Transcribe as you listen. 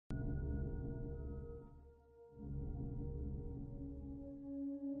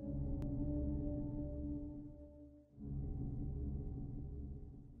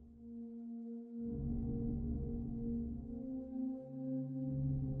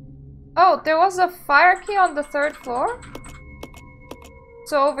Oh, there was a fire key on the 3rd floor?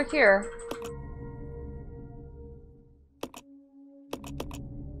 So over here.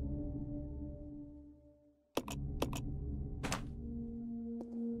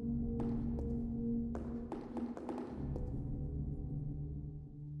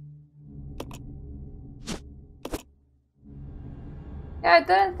 Yeah, I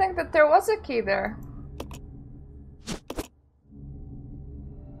didn't think that there was a key there.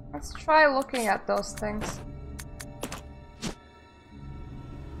 Let's try looking at those things.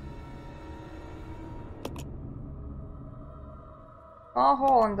 Small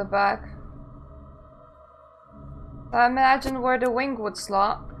hole in the back. I imagine where the wing would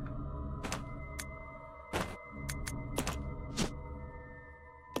slot.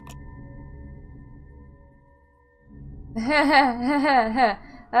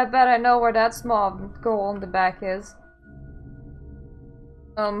 I bet I know where that small hole in the back is.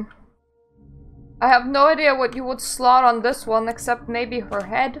 I have no idea what you would slot on this one, except maybe her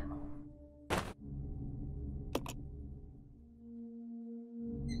head.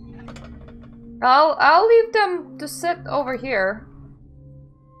 I'll leave them to sit over here.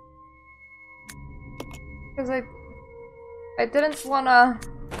 Because I didn't wanna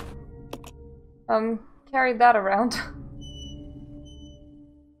carry that around.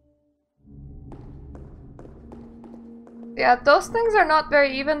 Yeah, those things are not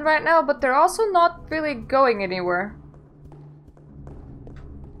very even right now, but they're also not really going anywhere.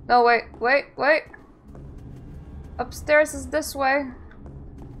 No, wait. Upstairs is this way.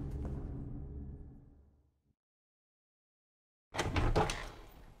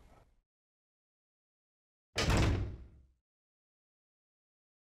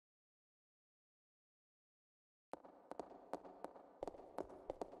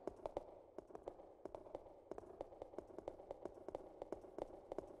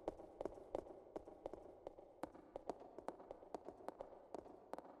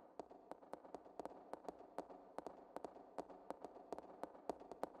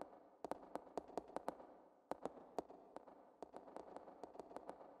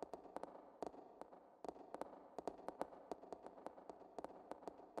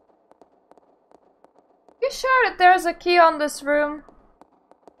 You sure that there's a key on this room?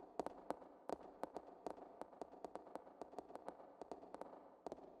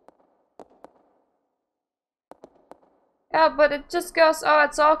 Yeah, but it just goes, oh,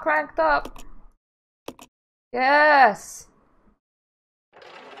 it's all cranked up. Yes.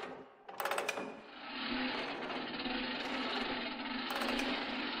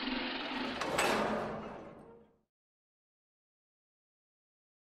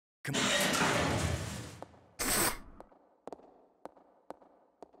 Come on.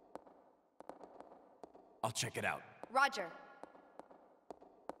 I'll check it out. Roger.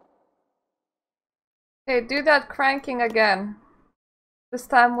 Okay, do that cranking again. This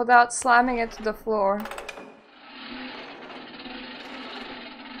time without slamming it to the floor.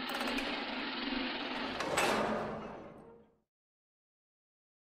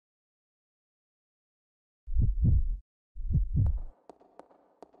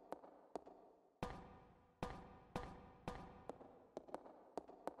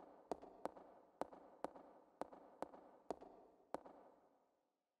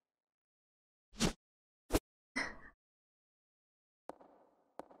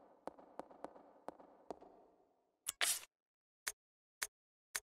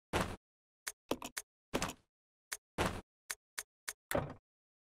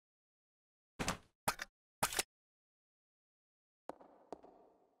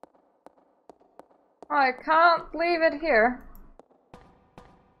 I can't leave it here.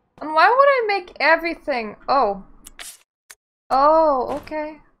 And why would I make everything? Oh. Oh,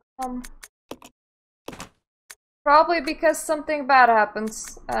 okay. Probably because something bad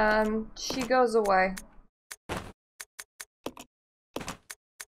happens and she goes away.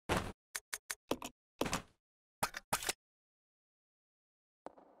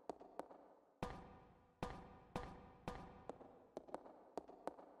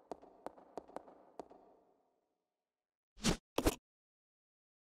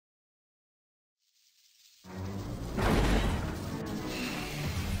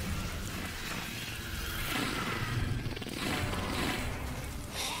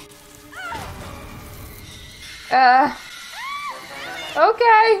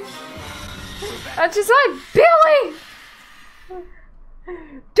 Okay. And she's like, Billy!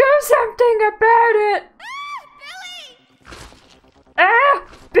 Do something about it! Ah,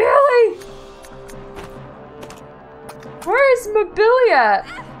 Billy! Where is my Billy at?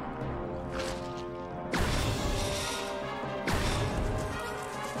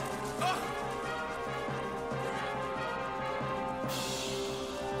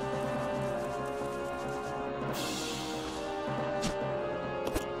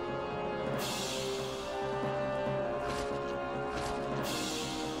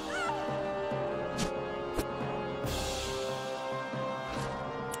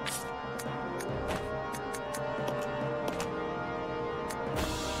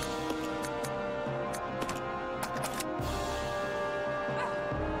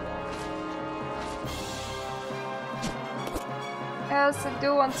 Yes, I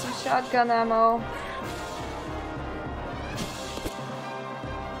do want some shotgun ammo.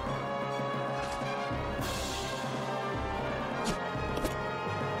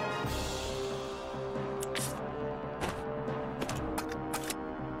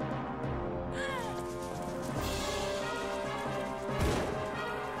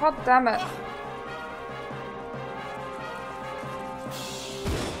 God damn it.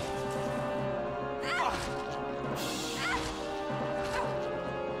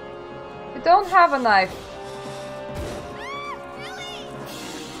 We don't have a knife.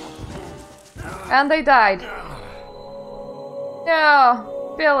 And they died.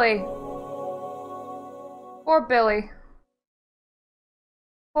 No, Billy. Poor Billy.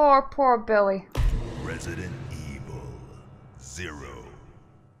 Poor Billy. Resident Evil 0.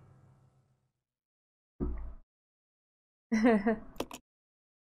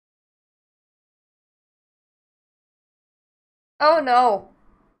 Oh no.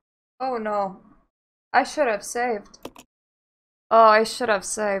 Oh no. I should have saved. Oh, I should have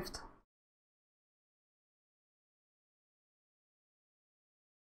saved.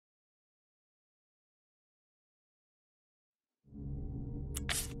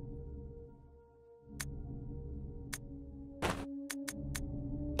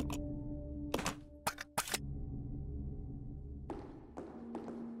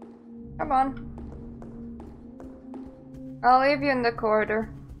 Come on. I'll leave you in the corridor.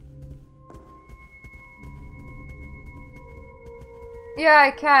 Yeah,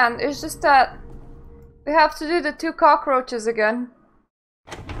 I can. It's just that we have to do the 2 cockroaches again.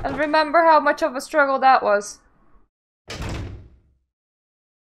 And remember how much of a struggle that was.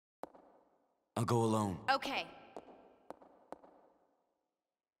 I'll go alone. Okay.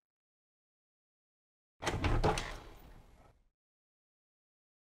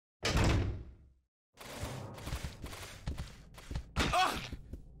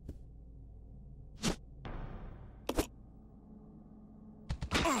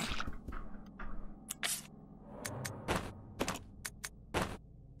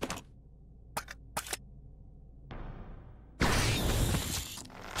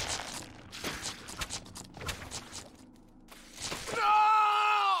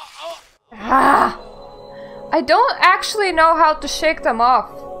 Ah! I don't actually know how to shake them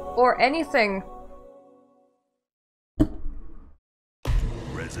off. Or anything.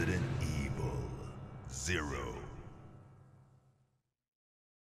 Resident Evil 0.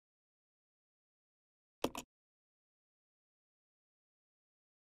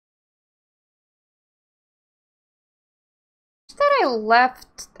 That I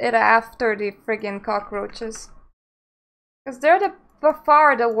left it after the friggin' cockroaches. Because they're by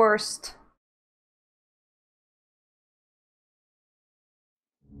far the worst.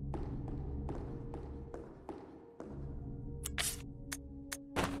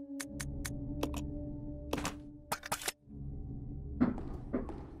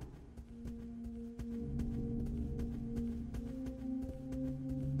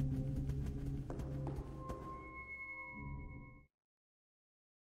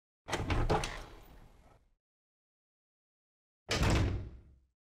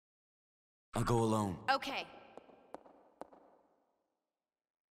 I'll go alone. Okay.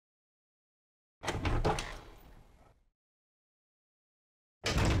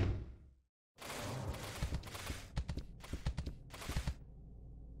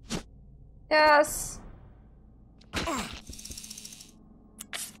 Yes.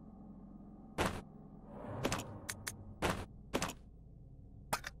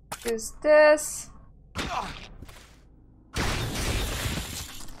 Use this.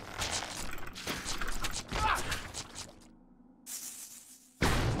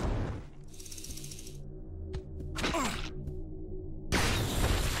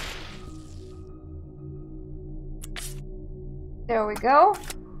 There we go.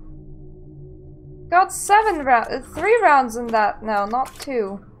 Got 3 rounds in that now, not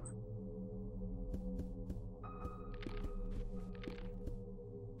 2.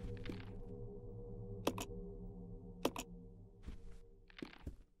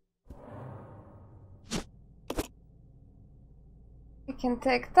 We can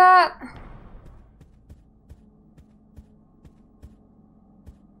take that.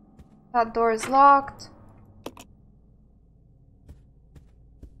 That door is locked.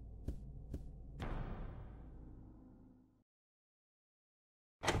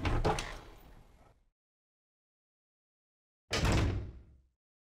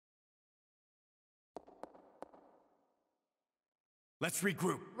 Let's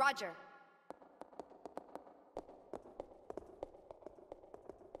regroup. Roger.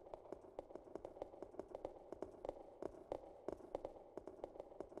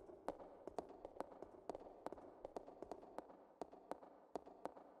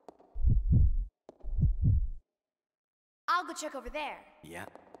 go check over there. Yeah,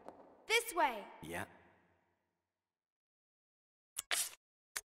 This way. yeah.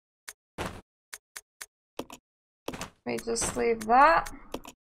 Let me just leave that.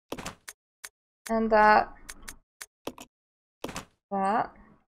 And that. That.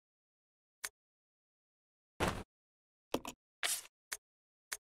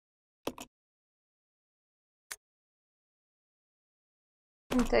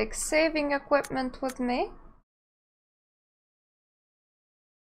 And take saving equipment with me.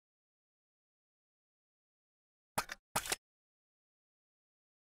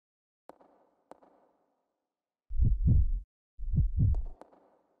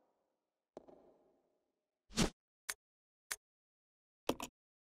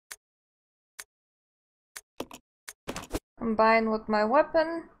 Combine with my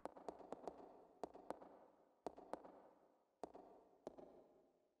weapon.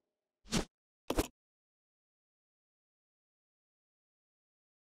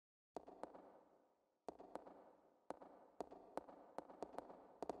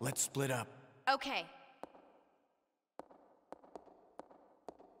 Let's split up. Okay.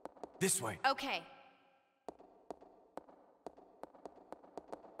 This way. Okay.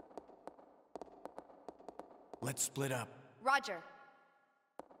 Let's split up. Roger.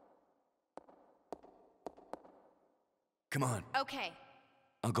 Come on. Okay.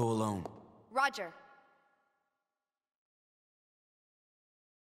 I'll go alone. Roger.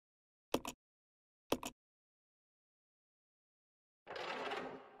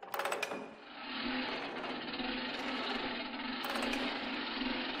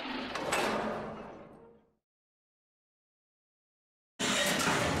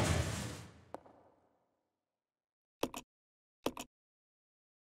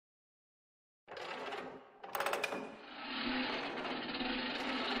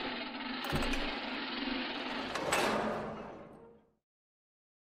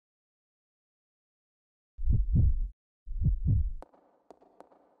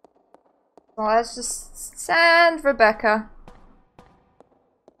 So let's just send Rebecca.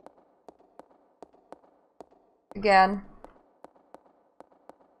 Again.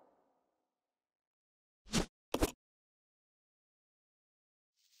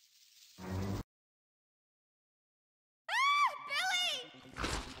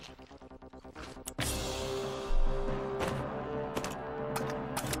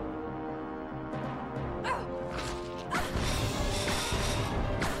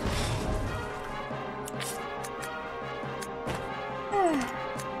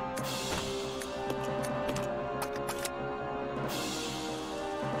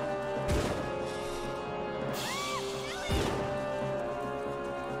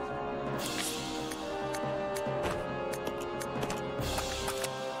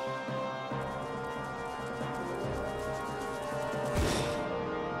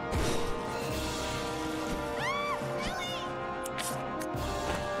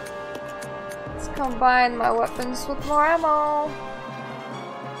 Combine my weapons with more ammo.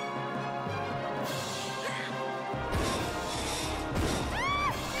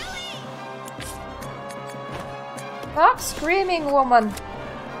 Stop screaming, woman.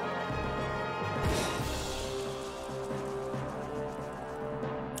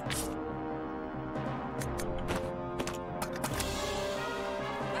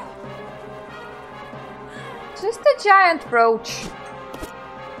 Just a giant roach.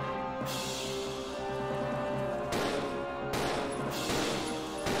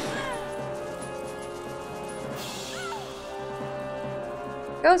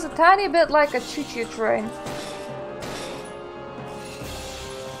 Goes a tiny bit like a choo-choo train.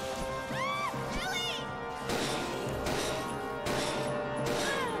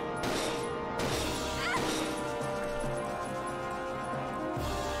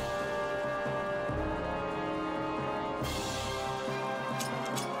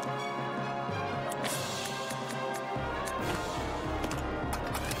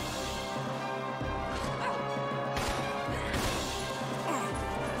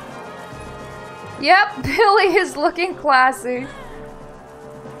 Yep, Billy is looking classy.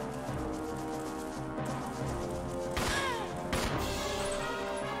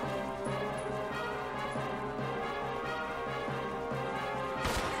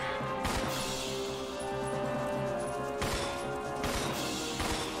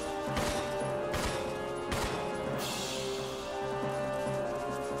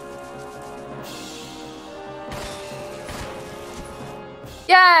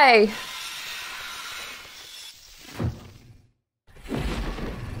 Yay!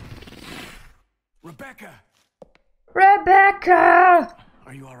 Rebecca! Rebecca!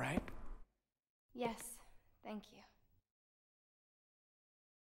 Are you alright? Yes, thank you.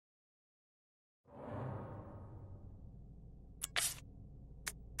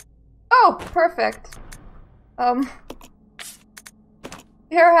 Oh, perfect.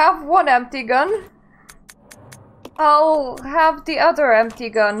 Here, have one empty gun. I'll have the other empty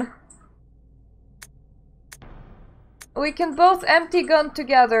gun. We can both empty gun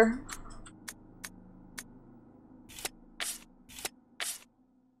together.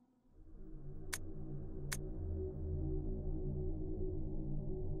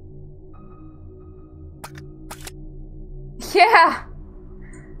 Yeah!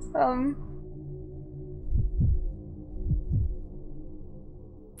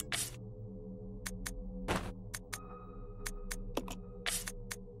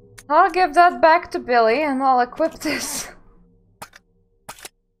 I'll give that back to Billy and I'll equip this.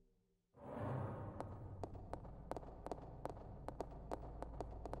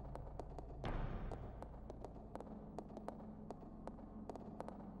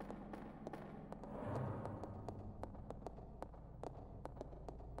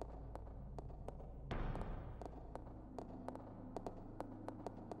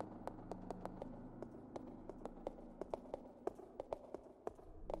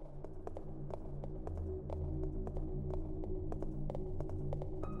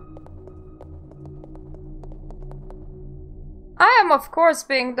 I am, of course,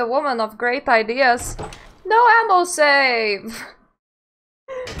 being the woman of great ideas. No ammo save!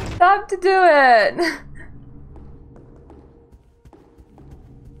 Time to do it!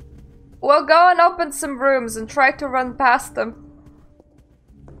 We'll go and open some rooms and try to run past them.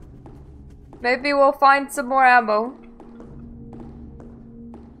 Maybe we'll find some more ammo.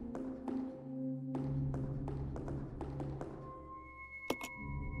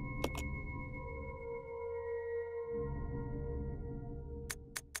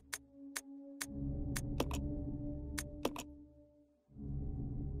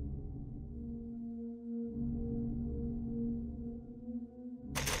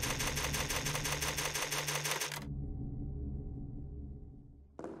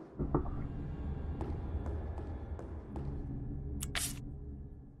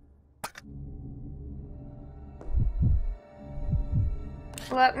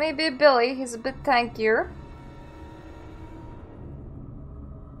 Let me be Billy, he's a bit tankier.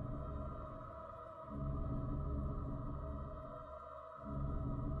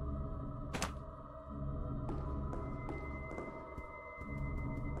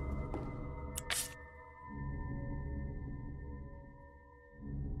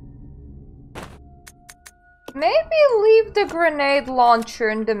 Maybe leave the grenade launcher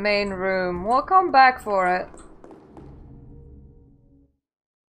in the main room. We'll come back for it.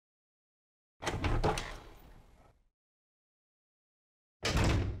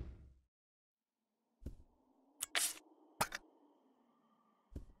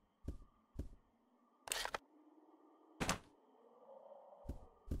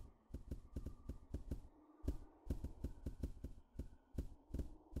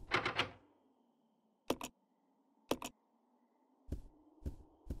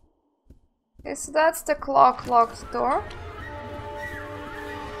 Okay, so that's the clock locked door.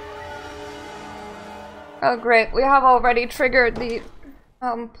 Oh great, we have already triggered the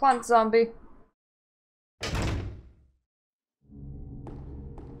plant zombie.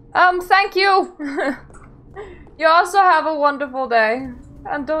 Thank you! You also have a wonderful day.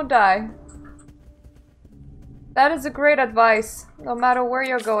 And don't die. That is a great advice, no matter where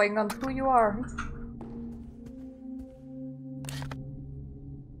you're going and who you are.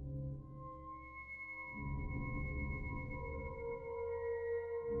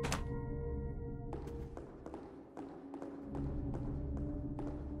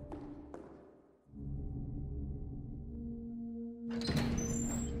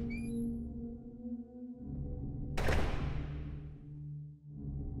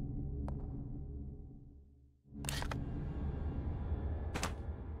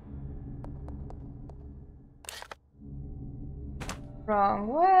 Wrong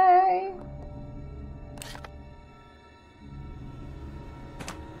way.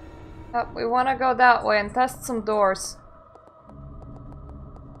 Yep, we want to go that way and test some doors.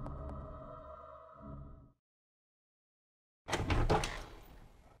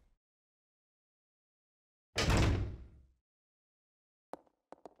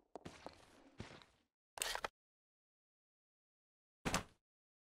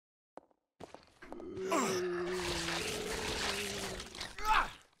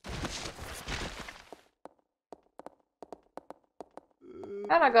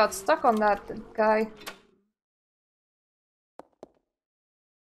 And I got stuck on that guy.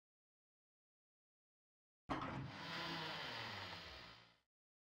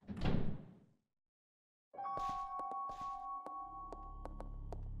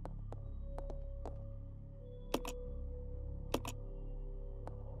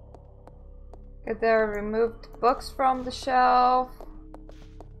 There are removed books from the shelf.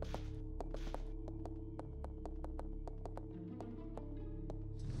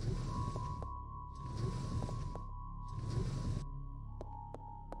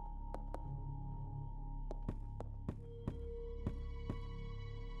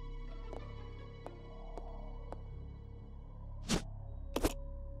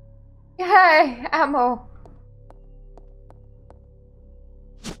 Yay! Ammo!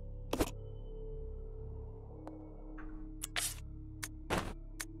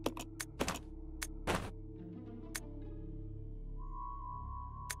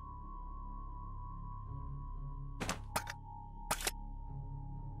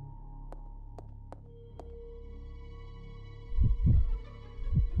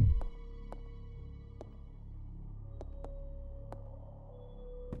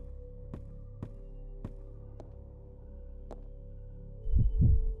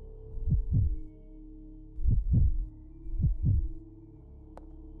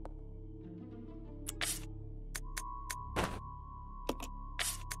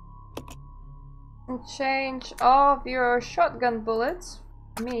 And change all of your shotgun bullets.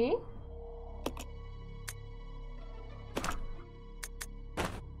 Me.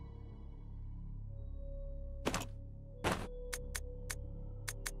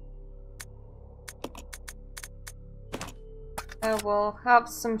 I will have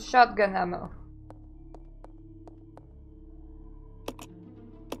some shotgun ammo.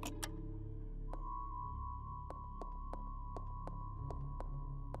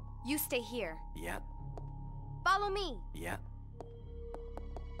 You stay here. Yeah, Follow me. yeah.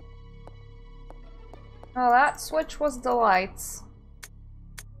 Oh, that switch was the lights.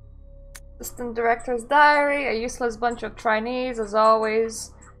 Assistant Director's Diary, a useless bunch of trainees, as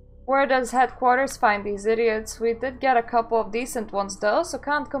always. Where does headquarters find these idiots? We did get a couple of decent ones though, so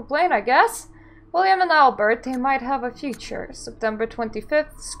can't complain, I guess. William and Albert, they might have a future. September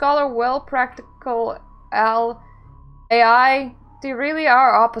 25th, Scholar Will, Practical Al, AI, they really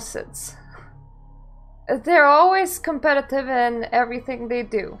are opposites. They're always competitive in everything they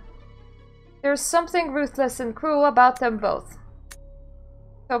do. There's something ruthless and cruel about them both.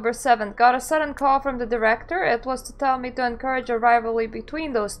 October 7th, got a sudden call from the director. It was to tell me to encourage a rivalry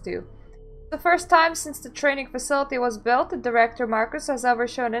between those two. The first time since the training facility was built, the director Marcus has ever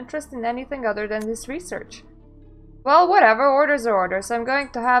shown interest in anything other than his research. Well, whatever, orders are orders. I'm going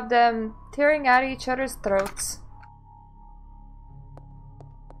to have them tearing at each other's throats.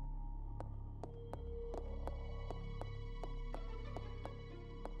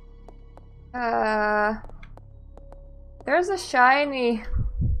 There's a shiny.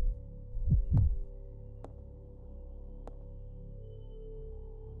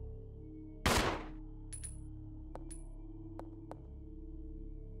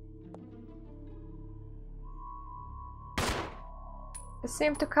 It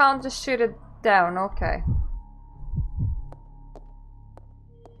seemed to count, just shoot it down, okay.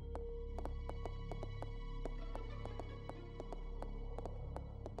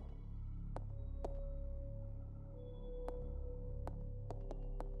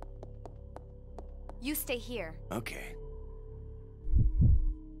 You stay here. Okay.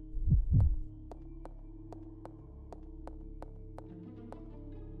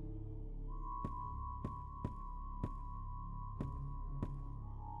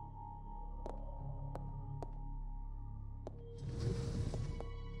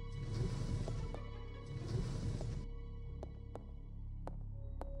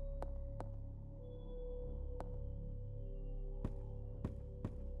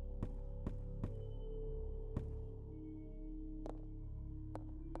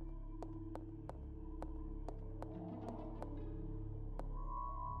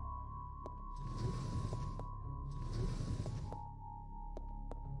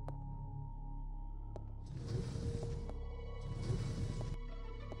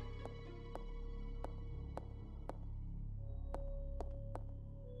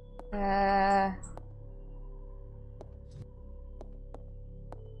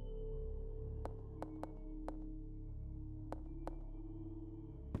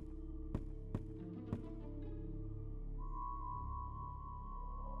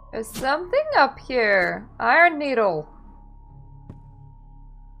 There's something up here. Iron needle.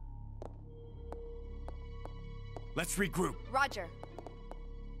 Let's regroup. Roger.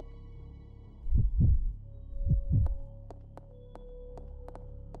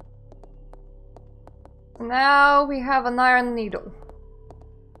 Now we have an iron needle.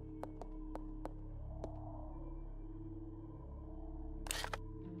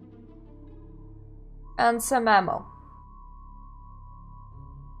 And some ammo.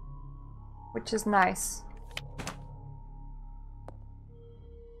 which is nice.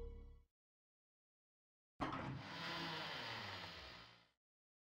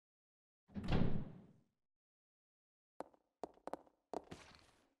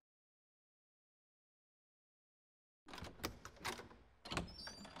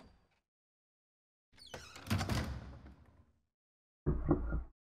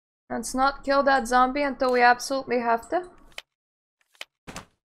 Let's not kill that zombie until we absolutely have to.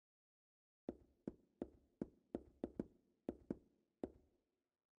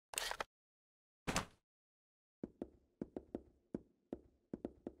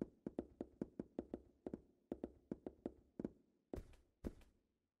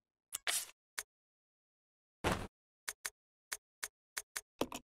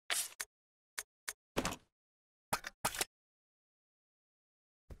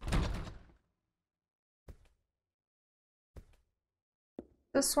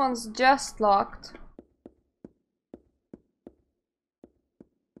 This one's just locked.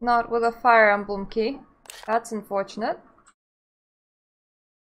 Not with a Fire Emblem key. That's unfortunate.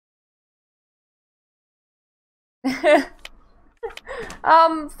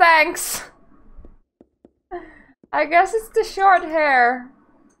 Thanks. I guess it's the short hair.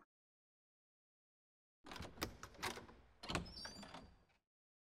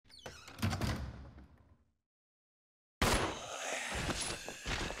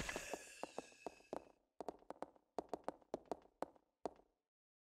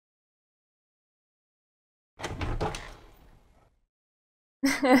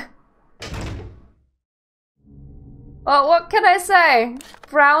 Well, what can I say?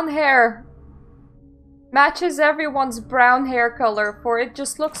 Brown hair. Matches everyone's brown hair color, for it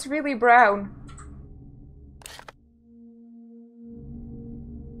just looks really brown.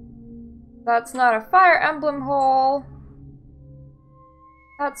 That's not a Fire Emblem hole.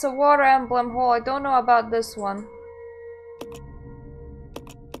 That's a Water Emblem hole. I don't know about this one.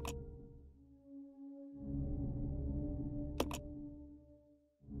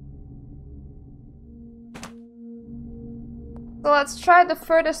 So let's try the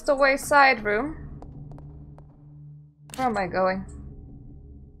furthest away side room. Where am I going?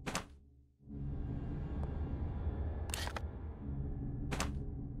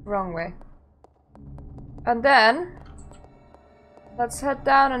 Wrong way. And then let's head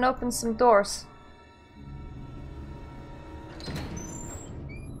down and open some doors.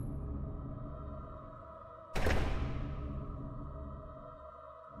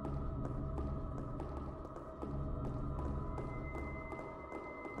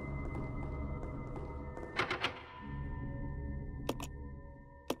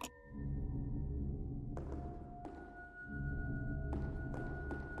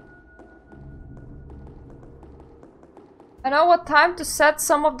 I know what time to set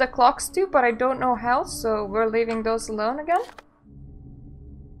some of the clocks to, but I don't know how, so we're leaving those alone again.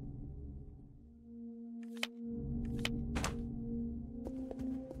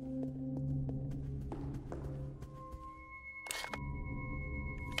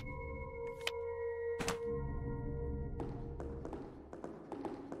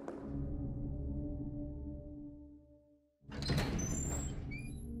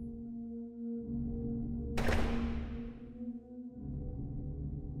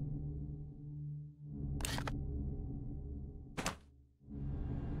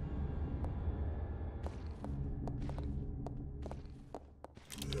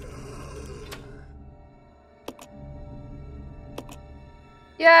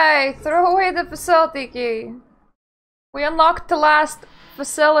 Yay! Throw away the facility key! We unlocked the last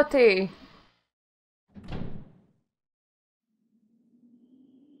facility!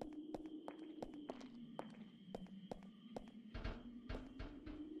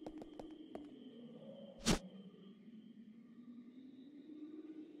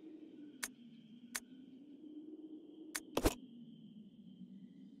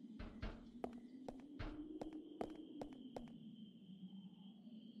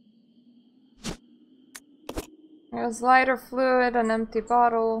 There's lighter fluid, an empty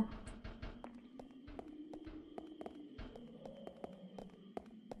bottle.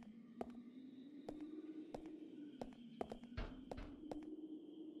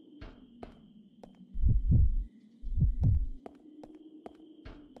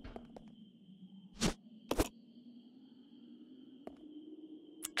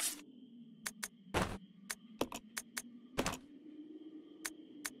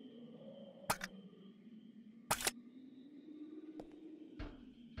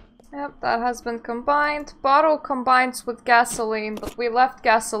 Yep, that has been combined. Bottle combines with gasoline, but we left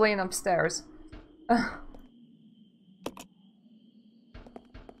gasoline upstairs.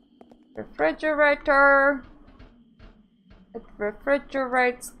 Refrigerator. refrigerator. It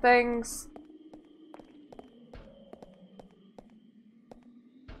refrigerates things.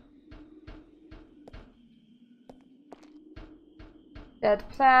 Dead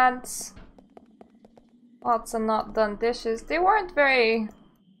plants. Lots of not done dishes. They weren't very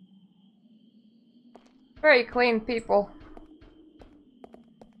clean people.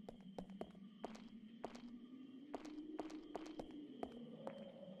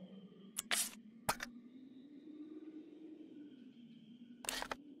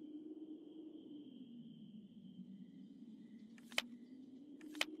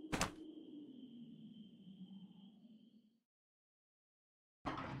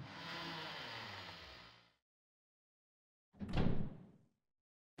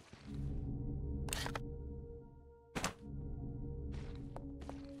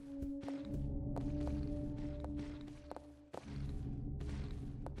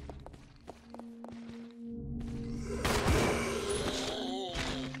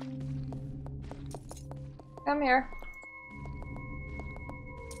 Come here.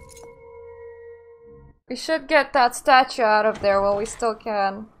 We should get that statue out of there while we still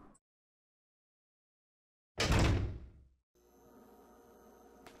can.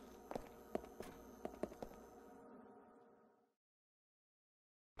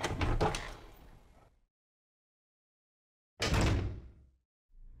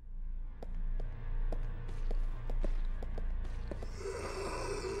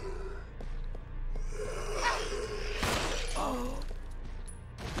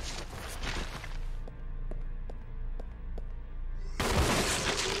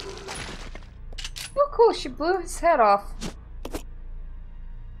 Oh cool, she blew his head off.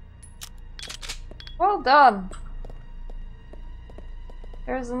 Well done.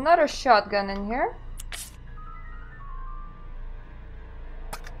 There's another shotgun in here.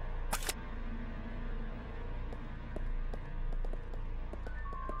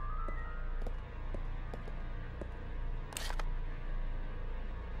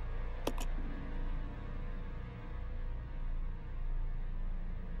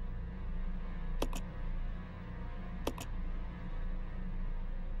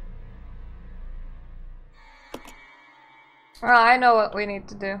 Well, I know what we need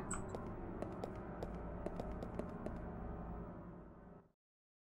to do.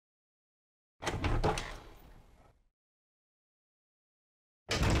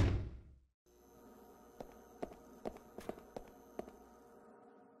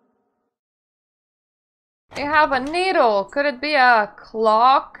 We have a needle. Could it be a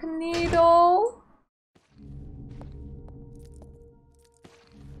clock needle?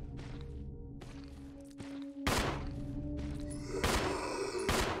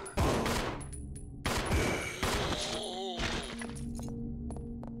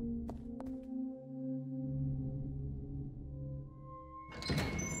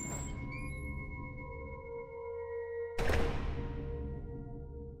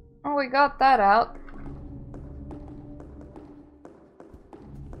 Oh, we got that out.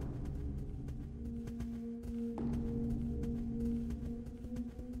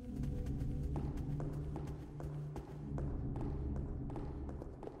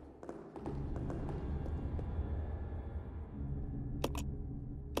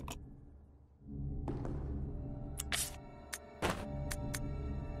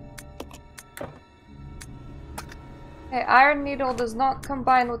 Okay, Iron Needle does not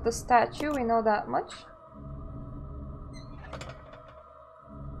combine with the statue, we know that much.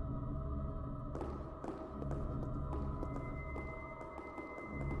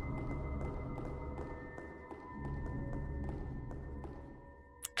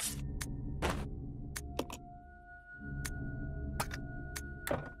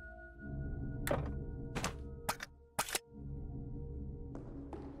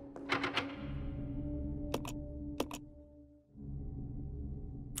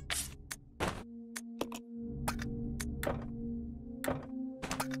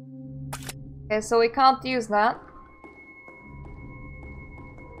 Okay, so we can't use that.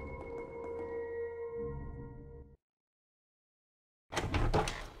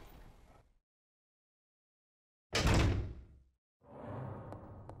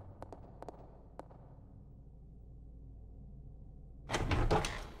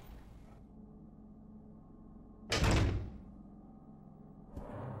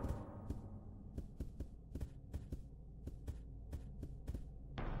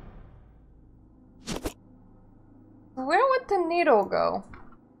 Where would the needle go?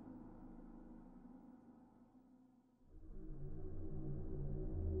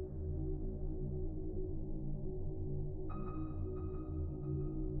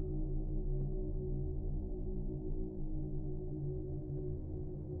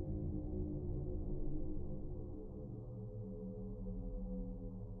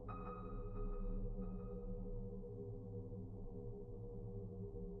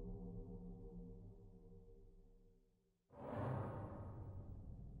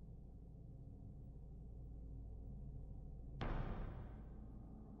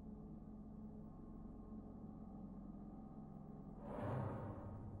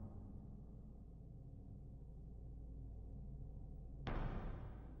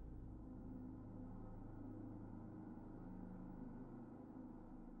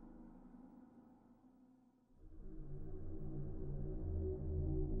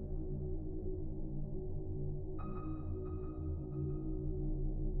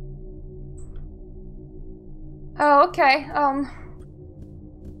 Oh, okay,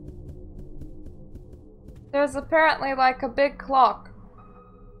 there's apparently like a big clock.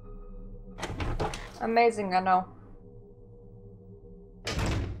 Amazing, I know.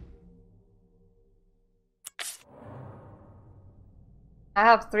 I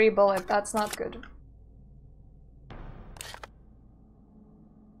have 3 bullets, that's not good.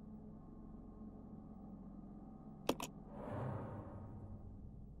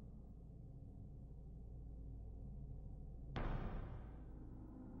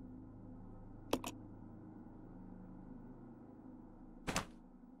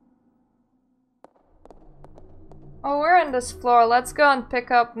 Oh, we're on this floor. Let's go and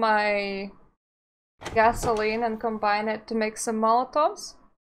pick up my gasoline and combine it to make some Molotovs.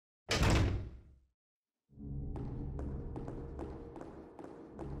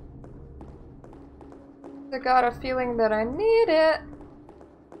 I got a feeling that I need it.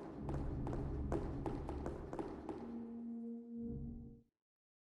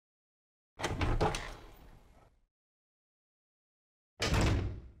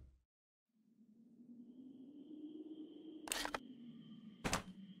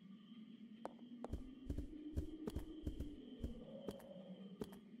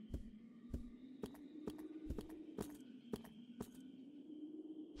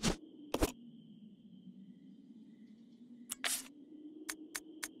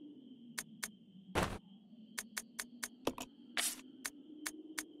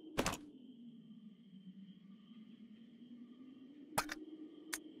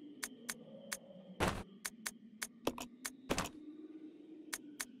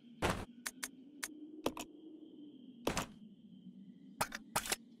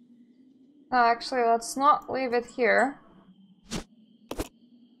 Actually, let's not leave it here.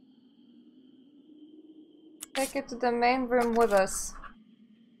 Take it to the main room with us.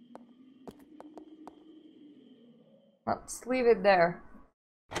 Let's leave it there.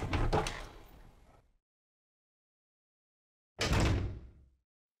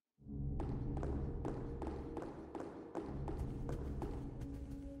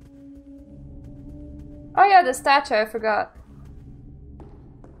 Oh yeah, the statue, I forgot.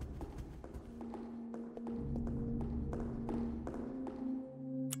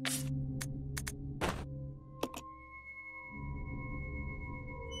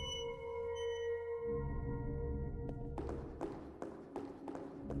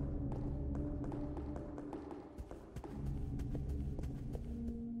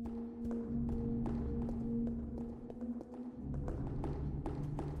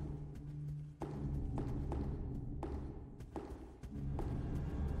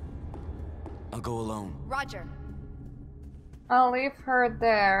 I'll go alone. Roger. I'll leave her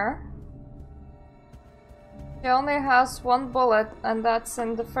there. She only has 1 bullet, and that's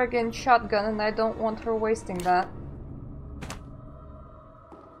in the friggin' shotgun, and I don't want her wasting that.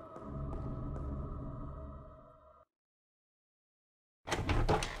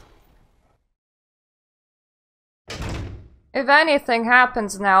 If anything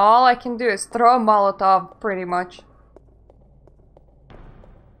happens now, all I can do is throw a Molotov, pretty much.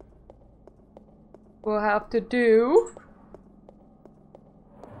 We'll have to do.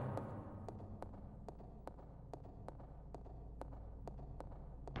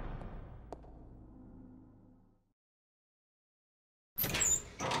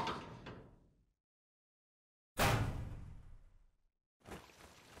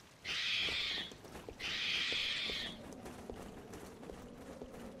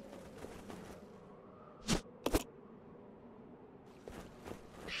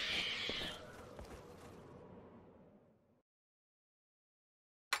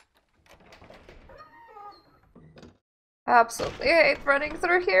 Absolutely hate running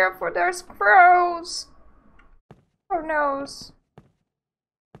through here, for there's crows. Oh noes.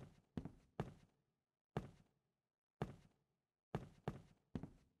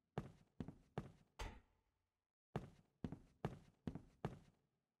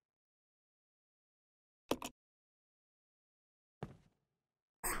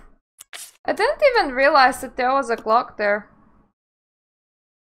 I didn't even realize that there was a clock there.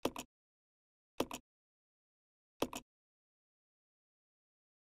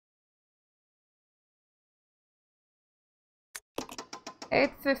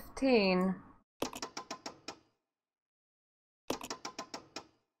 $8:15.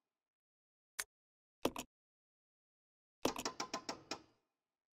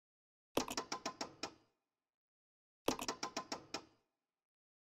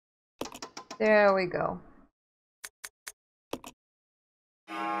 There we go.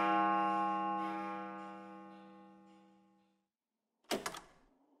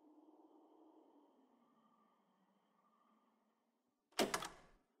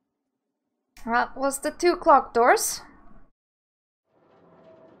 That was the 2 clock doors.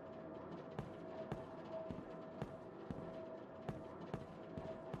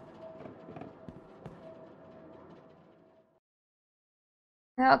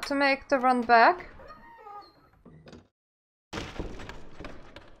 Now to make the run back.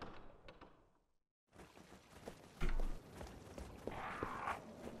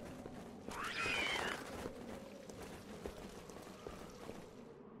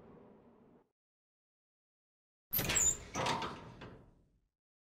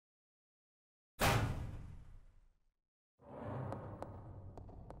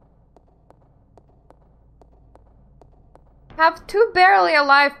 Have 2 barely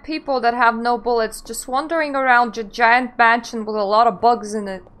alive people that have no bullets just wandering around a giant mansion with a lot of bugs in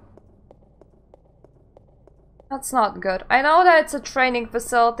it. That's not good. I know that it's a training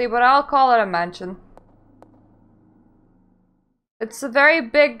facility, but I'll call it a mansion. It's a very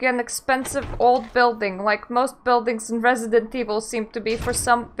big and expensive old building, like most buildings in Resident Evil seem to be for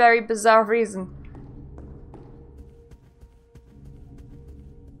some very bizarre reason.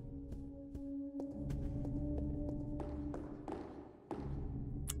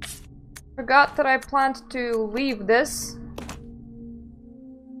 Forgot that I planned to leave this.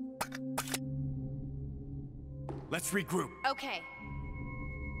 Let's regroup. Okay.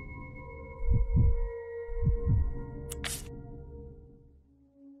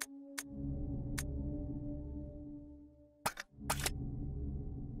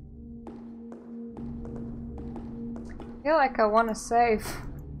 I feel like I want to save.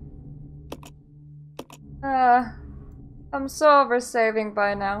 I'm so over saving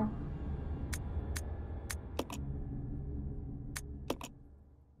by now.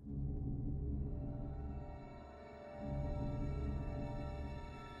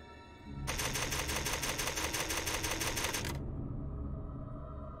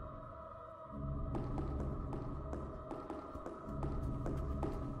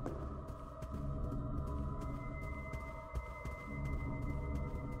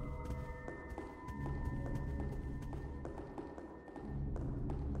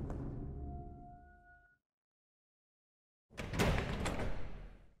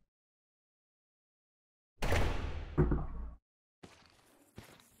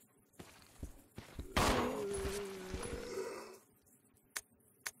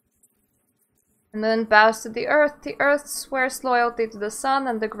 The moon bows to the earth swears loyalty to the sun,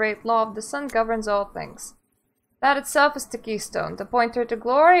 and the great law of the sun governs all things. That itself is the keystone, the pointer to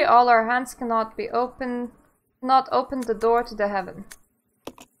glory. All our hands cannot open the door to the heaven.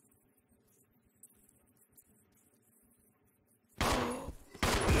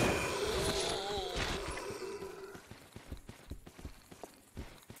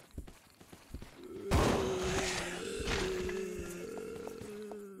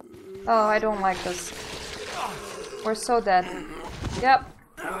 Oh, I don't like this. We're so dead. Yep.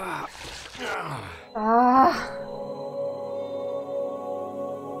 Ah.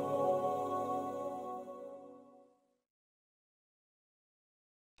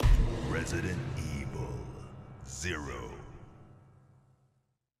 Resident Evil 0.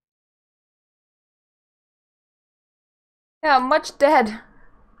 Yeah, much dead.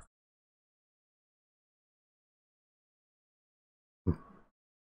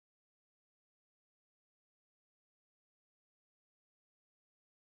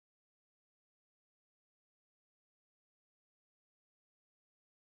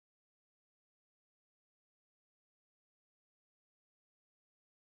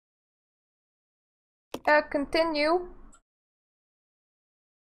 Continue.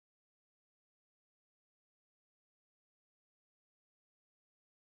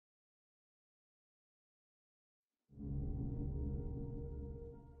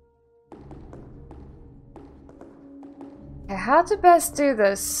 Okay, how to best do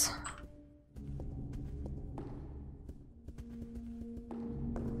this?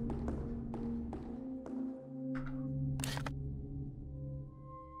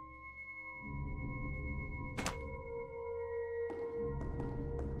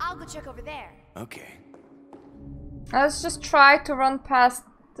 I'll go check over there. Okay. Let's just try to run past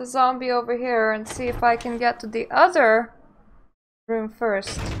the zombie over here and see if I can get to the other room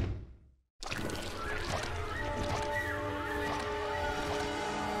first.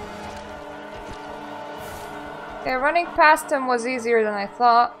 Okay, running past him was easier than I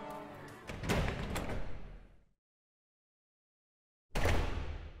thought.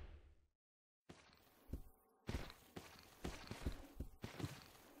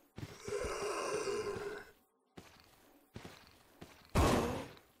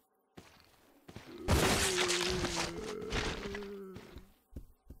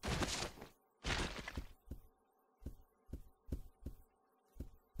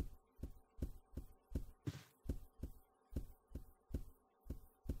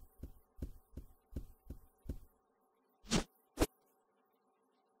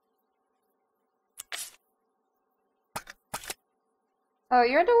 Oh,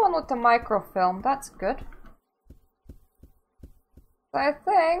 you're the one with the microfilm. That's good. I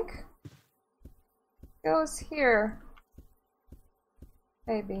think goes here.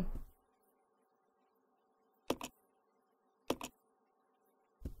 Maybe.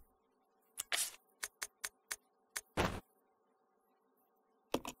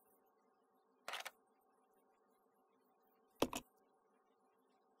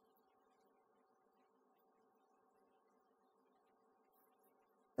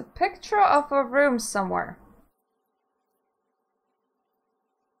 A picture of a room somewhere.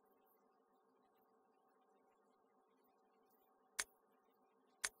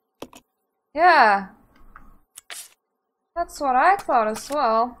 Yeah. That's what I thought as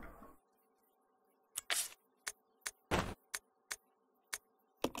well.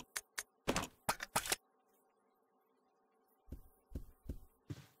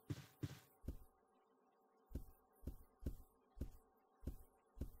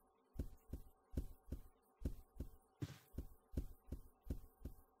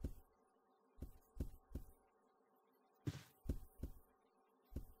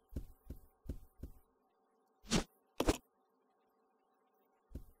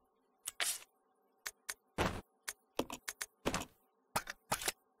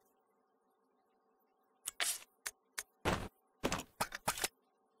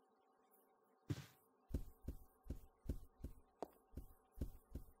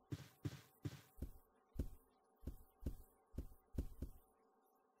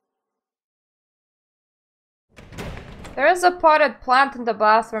 There is a potted plant in the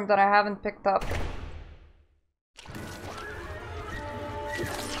bathroom that I haven't picked up.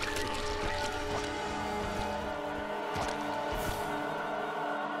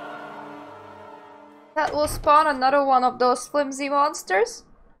 That will spawn another one of those flimsy monsters.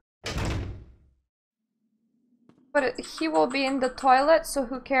 But he will be in the toilet, so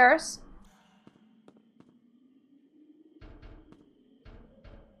who cares?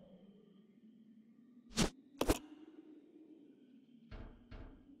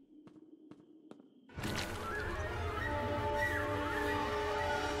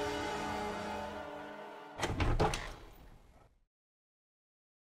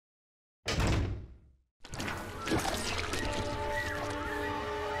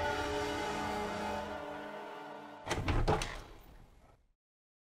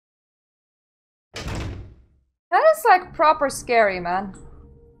 That is like proper scary, man.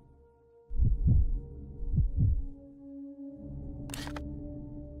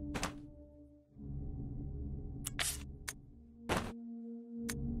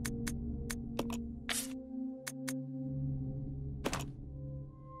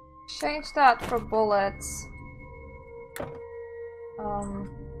 Change that for bullets.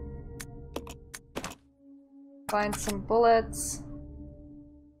 Find some bullets.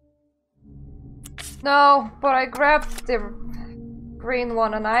 No, but I grabbed the green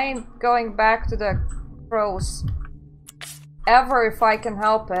one and I ain't going back to the crows. Ever if I can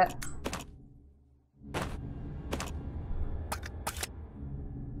help it.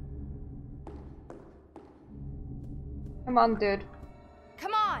 Come on, dude.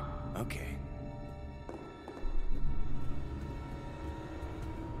 Come on! Okay.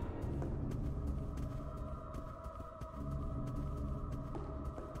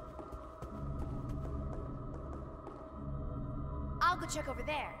 I'll go check over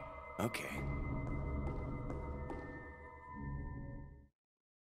there. Okay.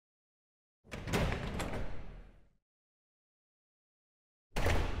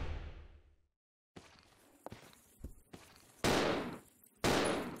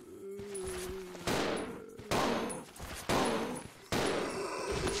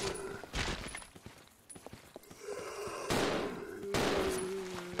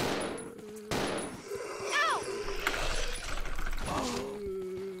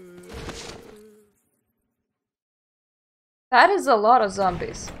 That is a lot of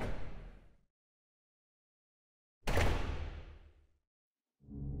zombies.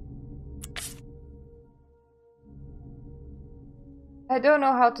 I don't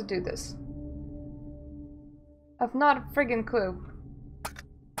know how to do this. I've not a friggin' clue.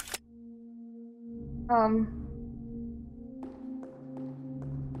 Come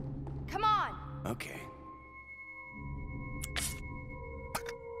on! Okay.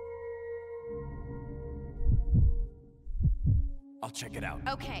 I'll check it out.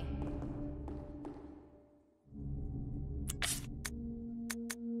 Okay.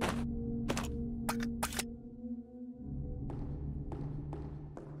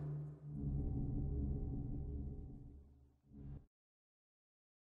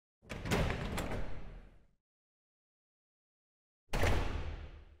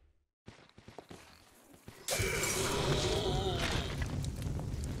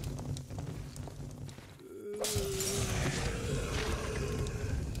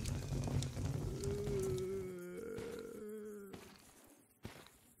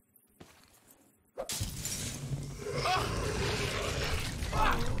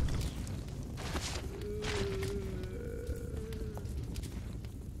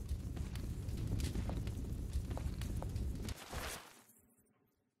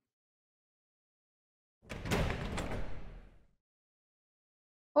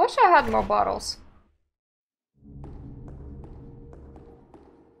 Wish I had more bottles.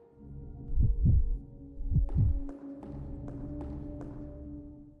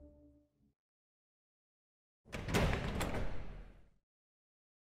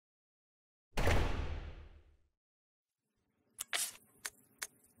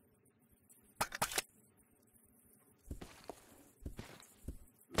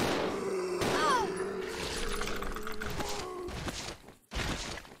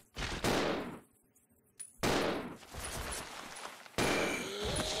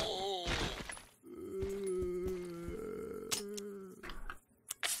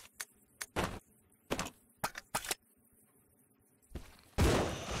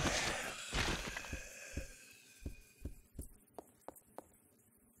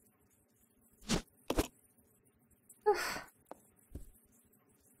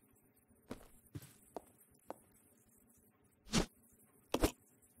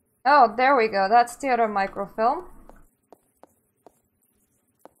 Oh, there we go. That's the other microfilm.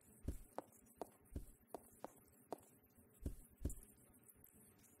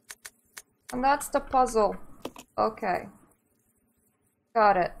 And that's the puzzle. Okay.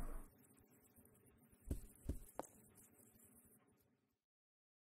 Got it.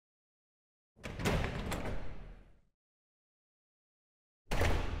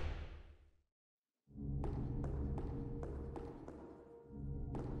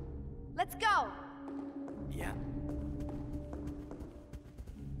 Let's go! Yeah.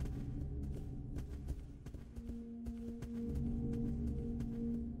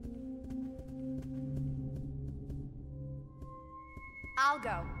 I'll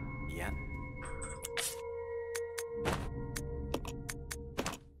go. Yeah.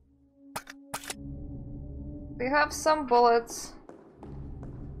 We have some bullets.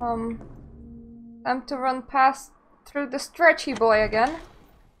 Time to run past through the stretchy boy again.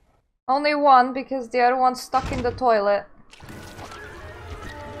 Only one because the other one's stuck in the toilet.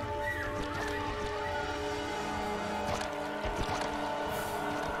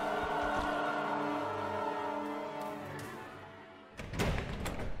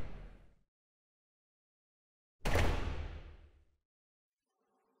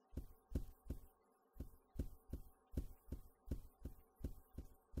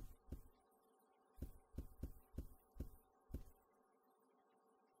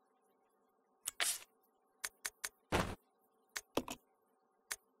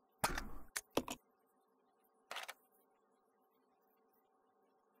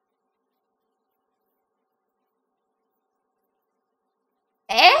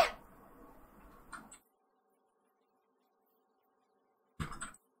 Eh?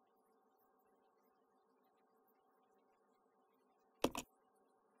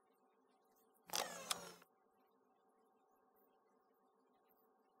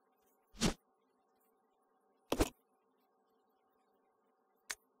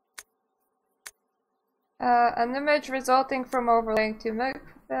 An image resulting from overlaying two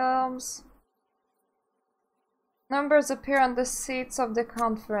microfilms. Numbers appear on the seats of the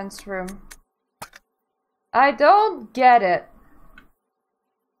conference room. I don't get it.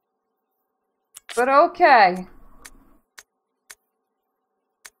 But okay.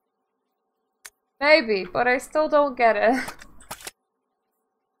 Maybe, but I still don't get it.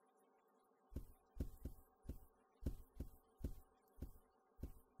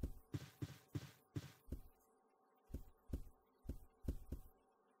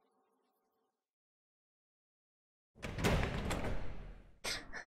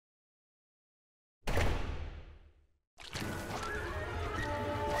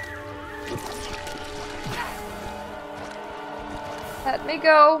 Let me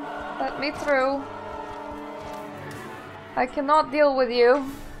go. Let me through. I cannot deal with you.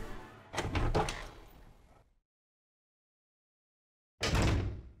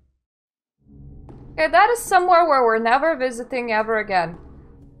 Okay, that is somewhere where we're never visiting ever again.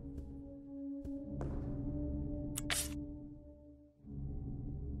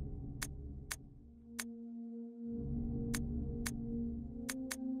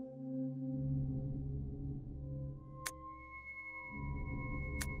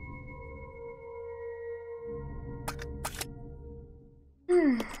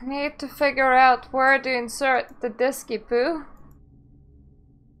 Need to figure out where to insert the disky poo.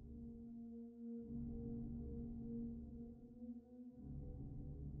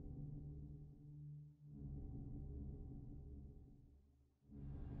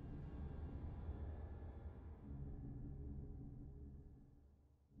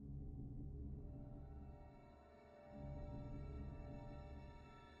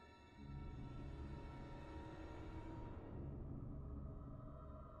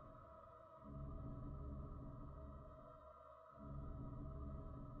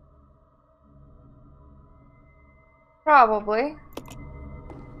 Probably.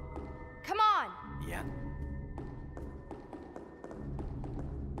 Come on. Yeah.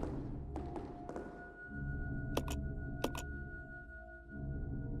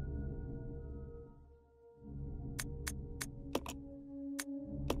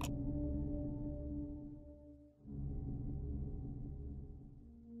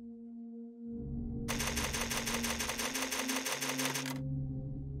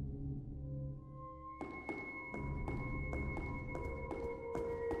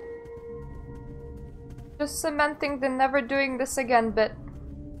 Just cementing the never doing this again bit.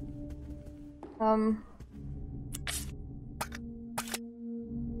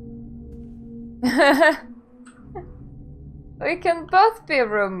 We can both be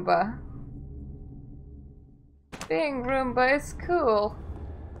Roomba. Being Roomba is cool.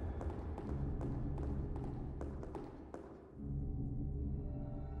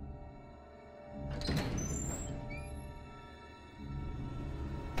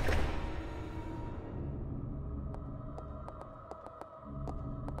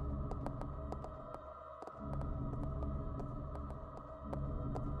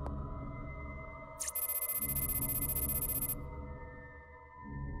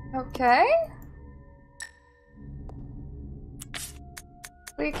 Okay.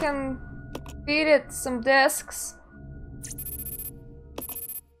 We can feed it some discs.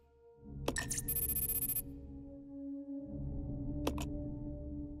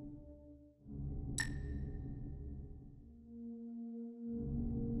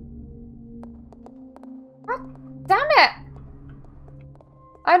 God damn it!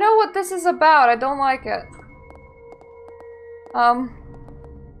 I know what this is about, I don't like it.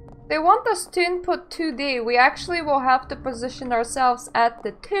 They want us to input 2D. We actually will have to position ourselves at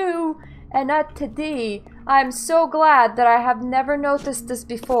the 2 and at the D. I'm so glad that I have never noticed this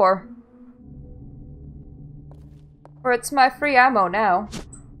before. Or it's my free ammo now.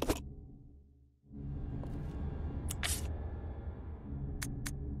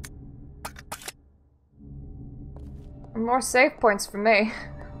 More save points for me.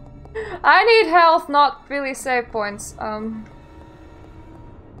 I need health, not really save points.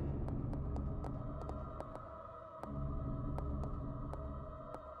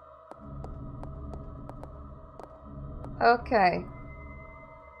 Okay.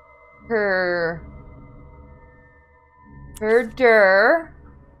 Herder.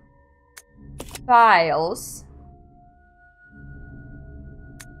 Files.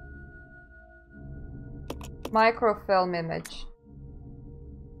 Microfilm image.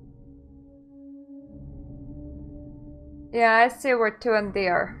 Yeah, I see where 2 and D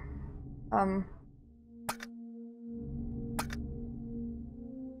are.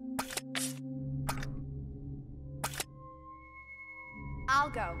 I'll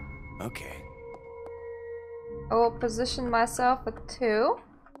go. Okay. I will position myself at 2.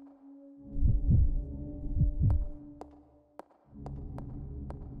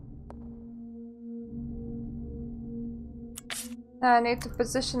 Now I need to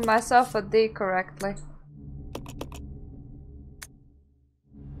position myself at D correctly.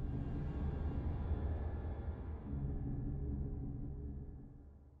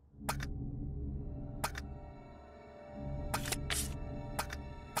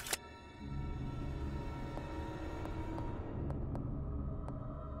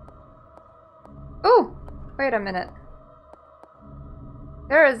 Ooh! Wait a minute.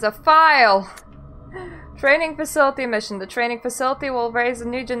 There is a file! Training facility mission. The training facility will raise a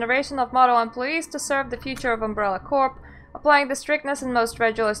new generation of model employees to serve the future of Umbrella Corp. Applying the strictness and most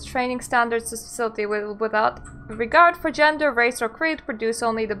rigorous training standards, this facility will, without regard for gender, race, or creed, produce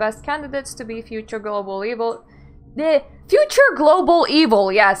only the best candidates to be future global evil. The future global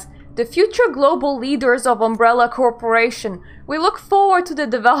evil, yes. The future global leaders of Umbrella Corporation. We look forward to the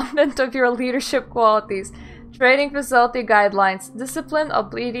development of your leadership qualities. Training facility guidelines. Discipline,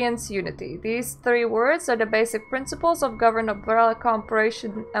 obedience, unity. These 3 words are the basic principles of governed Umbrella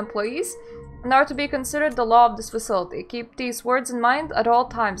Corporation employees and are to be considered the law of this facility. Keep these words in mind at all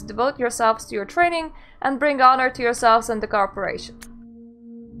times. Devote yourselves to your training and bring honor to yourselves and the corporation.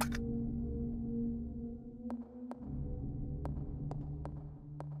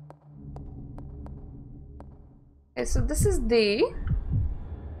 Okay, so this is D.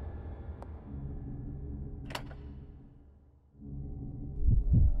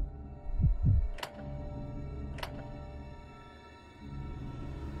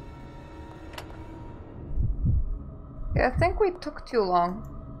 Yeah, I think we took too long.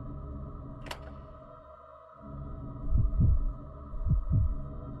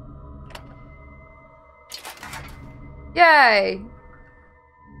 Yay!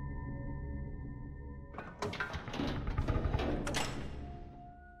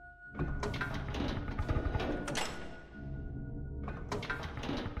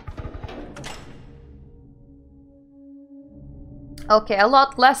 Okay, a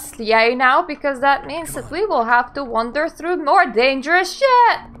lot less yay now, because that means that we will have to wander through more dangerous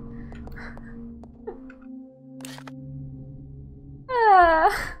shit!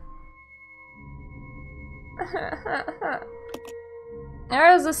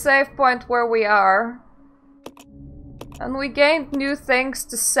 There is a save point where we are. And we gained new things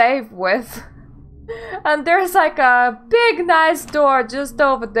to save with. And there's like a big nice door just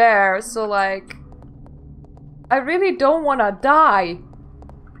over there, so like... I really don't wanna die.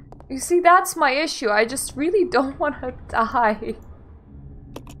 You see, that's my issue. I just really don't wanna die.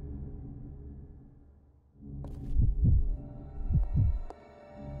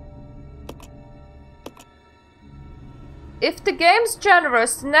 If the game's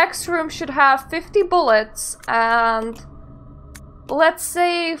generous, the next room should have 50 bullets and... let's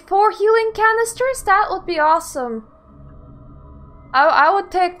say 4 healing canisters? That would be awesome. I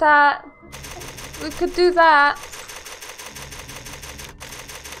would take that. We could do that.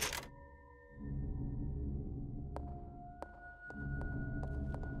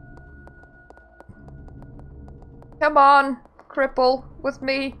 Come on, cripple, with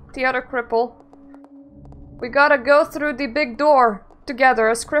me, the other cripple. We gotta go through the big door together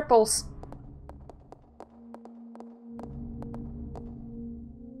as cripples.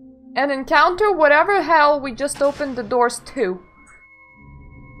 And encounter whatever hell we just opened the doors to.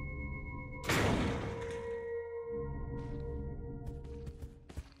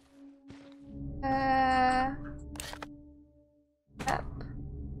 Yep.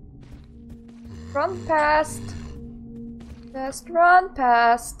 Run past. Just run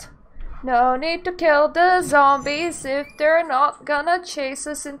past. No need to kill the zombies if they're not gonna chase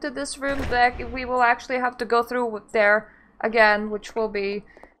us into this room. Back, we will actually have to go through there again, which will be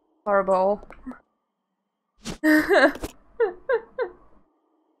horrible.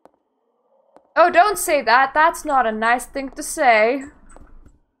 Oh, don't say that. That's not a nice thing to say.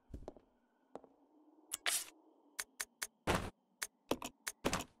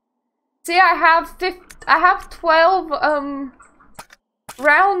 See, I have 12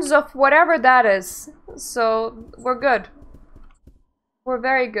 rounds of whatever that is. So we're good. We're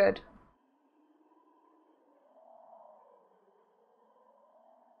very good.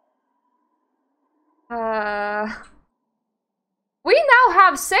 We now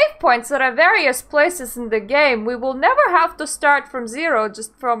have save points at various places in the game. We will never have to start from zero,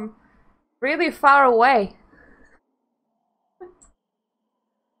 just from really far away.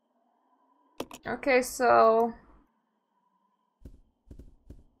 Okay, so...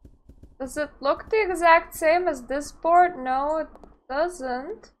 does it look the exact same as this board? No, it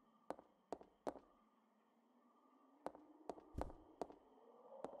doesn't.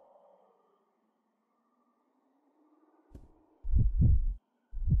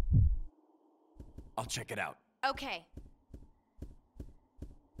 I'll check it out. Okay.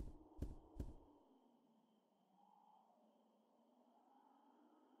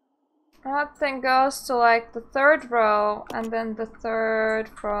 That thing goes to like the 3rd row, and then the 3rd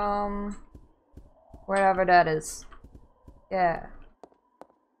from wherever that is. Yeah.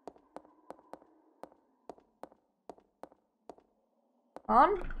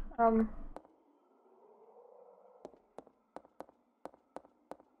 On?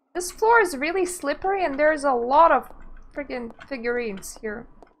 This floor is really slippery and there's a lot of freaking figurines here.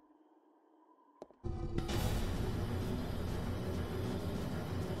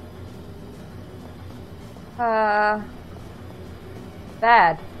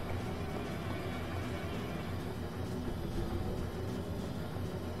 Bad.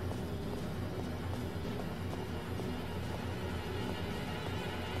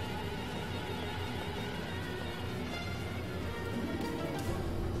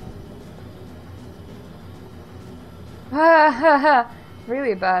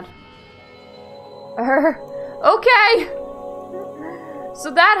 Really bad. Okay!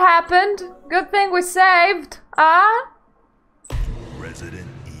 So that happened. Good thing we saved. Resident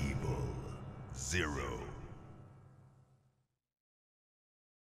Evil 0.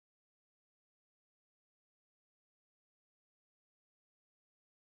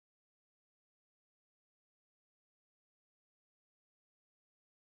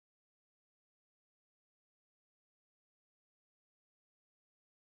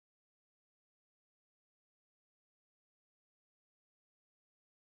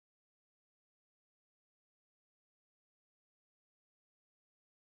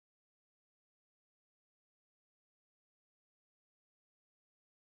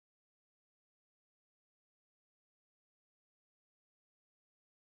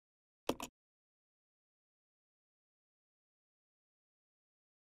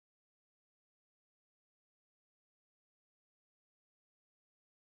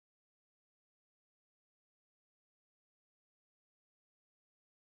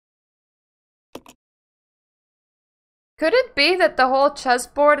 Could it be that the whole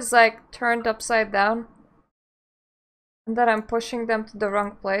chessboard is like turned upside down? And that I'm pushing them to the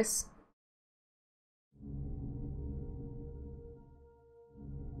wrong place?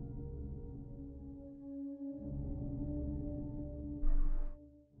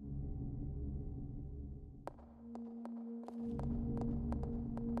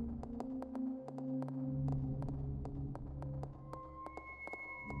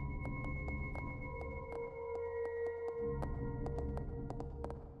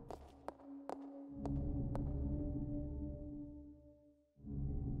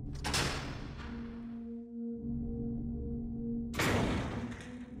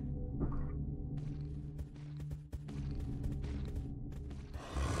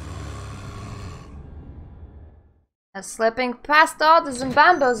 Slipping past all the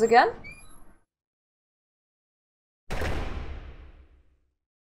Zimbambos again.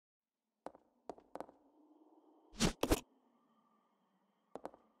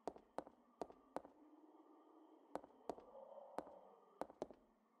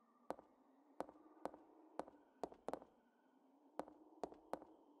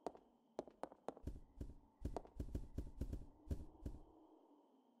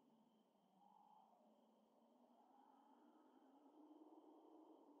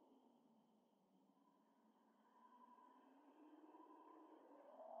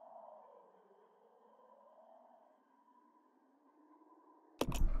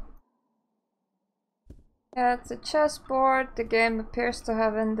 Yeah, it's a chessboard. The game appears to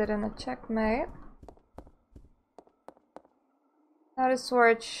have ended in a checkmate. That is where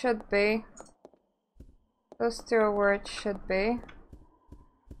it should be. Those two are where it should be.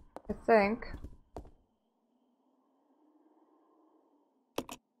 I think.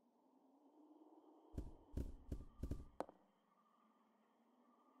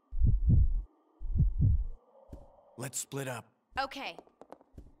 Let's split up. Okay.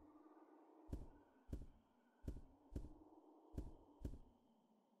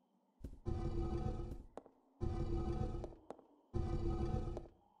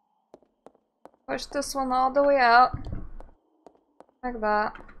 Push this one all the way out. Like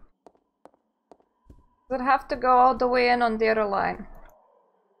that. Does it have to go all the way in on the other line?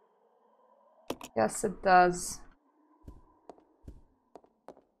 Yes, it does.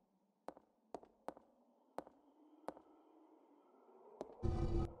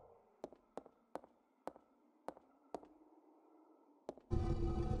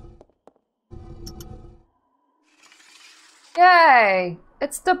 Yay!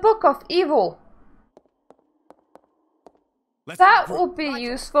 It's the Book of Evil. That will be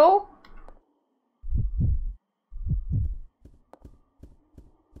useful.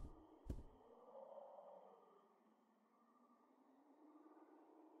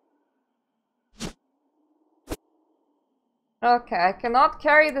 Okay, I cannot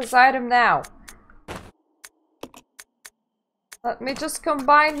carry this item now. Let me just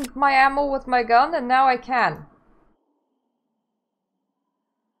combine my ammo with my gun and now I can.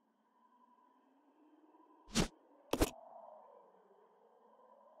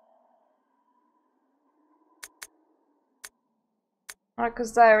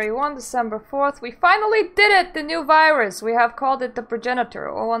 Marcus Diary 1, December 4th. We finally did it! The new virus! We have called it the Progenitor.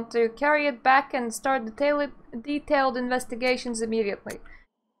 I want to carry it back and start detailed investigations immediately.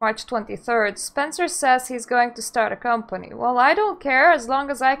 March 23rd. Spencer says he's going to start a company. Well, I don't care as long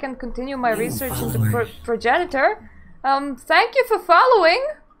as I can continue my research into Progenitor. Thank you for following!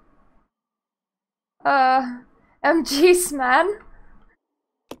 MG's man.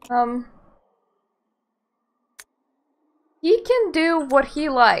 He can do what he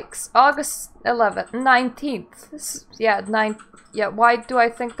likes. August 11th, 19th. Yeah, 9th. Yeah, why do I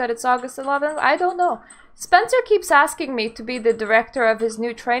think that it's August 11th? I don't know. Spencer keeps asking me to be the director of his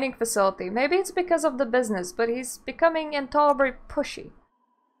new training facility. Maybe it's because of the business, but he's becoming intolerably pushy.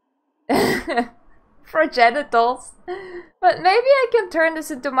 For genitals. But maybe I can turn this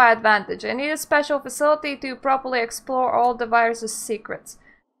into my advantage. I need a special facility to properly explore all the virus's secrets.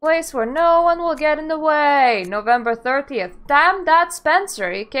 Place where no one will get in the way. November 30th. Damn that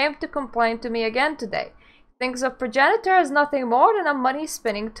Spencer. He came to complain to me again today. Thinks of Progenitor as nothing more than a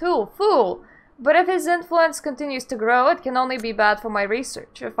money-spinning tool. Fool. But if his influence continues to grow, it can only be bad for my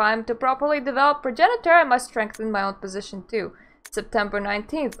research. If I am to properly develop Progenitor, I must strengthen my own position too. September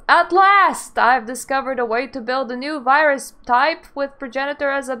 19th. At last! I've discovered a way to build a new virus type with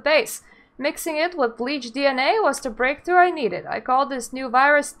Progenitor as a base. Mixing it with bleached DNA was the breakthrough I needed. I call this new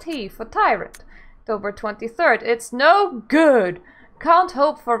virus T for Tyrant. October 23rd. It's no good! Can't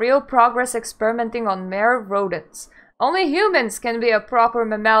hope for real progress experimenting on mere rodents. Only humans can be a proper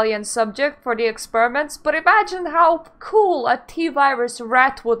mammalian subject for the experiments, but imagine how cool a T-virus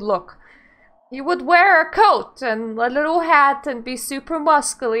rat would look. He would wear a coat and a little hat and be super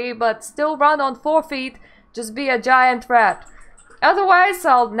muscly, but still run on 4 feet, just be a giant rat. Otherwise,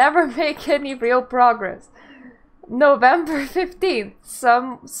 I'll never make any real progress. November 15th.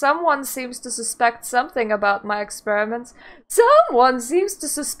 Someone seems to suspect something about my experiments. Someone seems to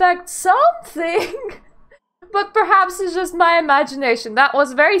suspect something! But perhaps it's just my imagination. That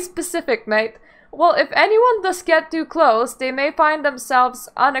was very specific, mate. Well, if anyone does get too close, they may find themselves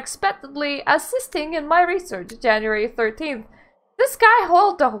unexpectedly assisting in my research. January 13th. This guy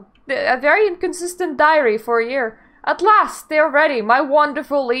held a very inconsistent diary for a year. At last, they are ready, my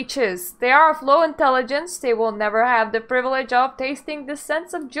wonderful leeches. They are of low intelligence. They will never have the privilege of tasting this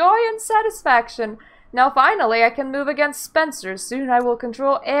sense of joy and satisfaction. Now finally, I can move against Spencer. Soon I will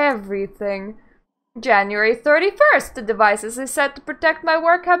control everything. January 31st. The devices I set to protect my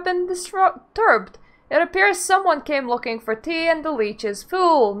work have been disturbed. It appears someone came looking for tea and the leeches.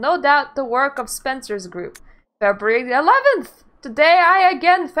 Fool! No doubt the work of Spencer's group. February 11th. Today I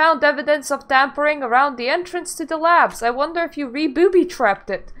again found evidence of tampering around the entrance to the labs. I wonder if you re-booby-trapped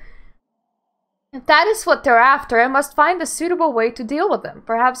it. If that is what they're after, I must find a suitable way to deal with them.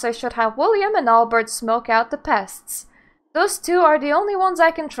 Perhaps I should have William and Albert smoke out the pests. Those two are the only ones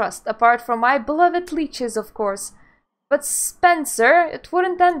I can trust, apart from my beloved leeches, of course. But Spencer, it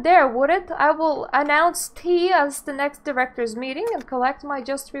wouldn't end there, would it? I will announce tea as the next director's meeting and collect my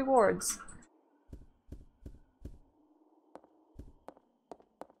just rewards.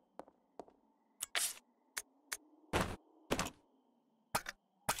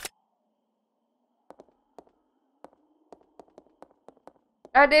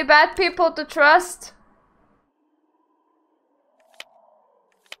 Are they bad people to trust?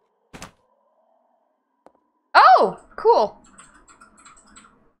 Oh, cool.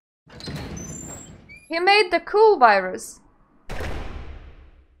 He made the cool virus.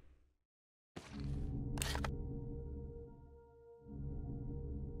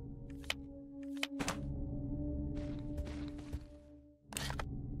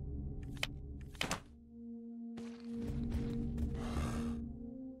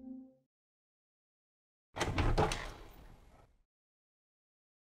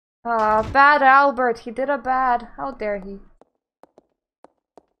 Ah, bad Albert. He did a bad. How dare he?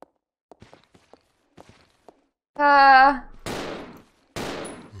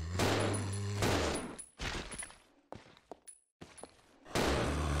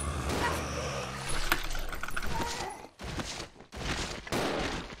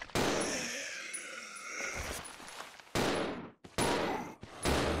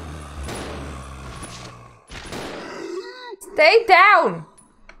 Stay down!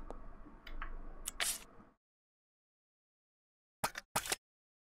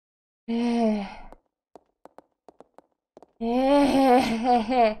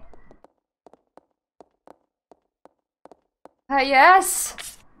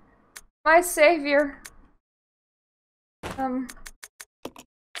 Yes! My savior.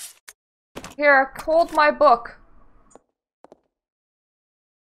 Here, hold my book.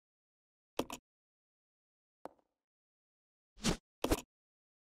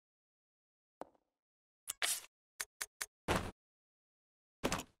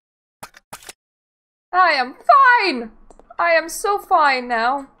 I am fine! I am so fine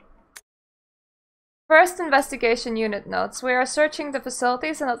now. First investigation unit notes. We are searching the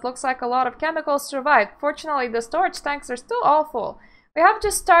facilities and it looks like a lot of chemicals survived. Fortunately, the storage tanks are still all full. We have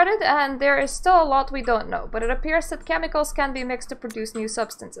just started and there is still a lot we don't know, but it appears that chemicals can be mixed to produce new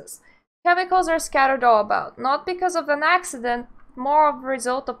substances. Chemicals are scattered all about, not because of an accident, more of a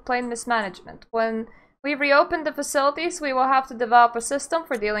result of plain mismanagement. When we reopen the facilities, we will have to develop a system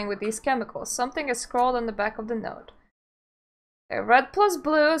for dealing with these chemicals. Something is scrawled on the back of the note. Okay, red plus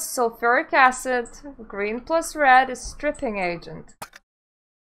blue is sulfuric acid. Green plus red is stripping agent.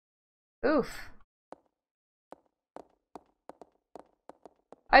 Oof.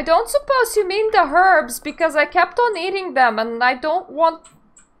 I don't suppose you mean the herbs, because I kept on eating them and I don't want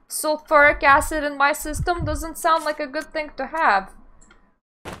sulfuric acid in my system. Doesn't sound like a good thing to have.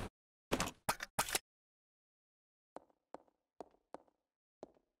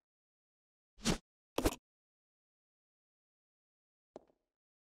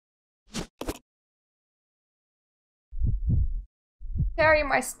 Carry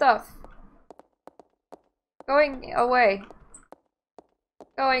my stuff. Going away.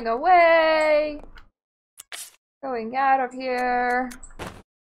 Going away. Going out of here.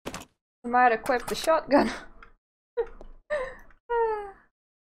 I might equip the shotgun.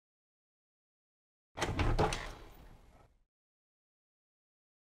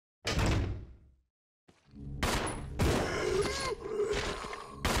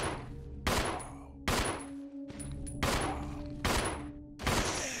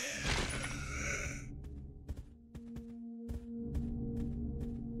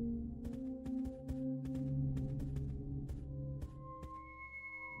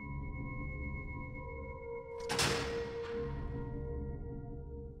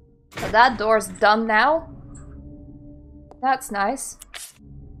 that door's done now. That's nice.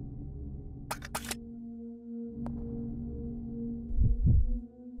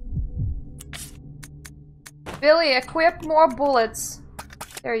 Billy, equip more bullets.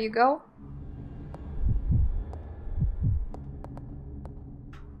 There you go.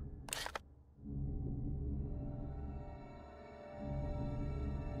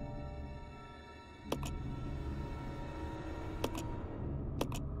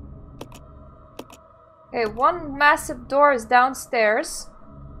 Okay, one massive door is downstairs.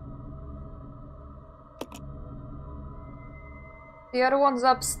 The other one's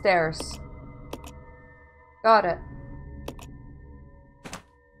upstairs. Got it.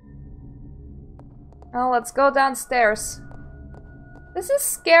 Now let's go downstairs. This is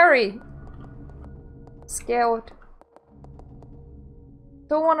scary. Scared.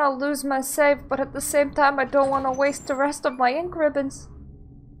 Don't want to lose my save, but at the same time I don't want to waste the rest of my ink ribbons.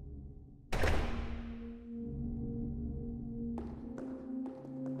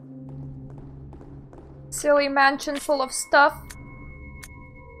 Silly mansion full of stuff.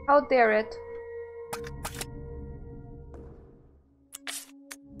 How dare it?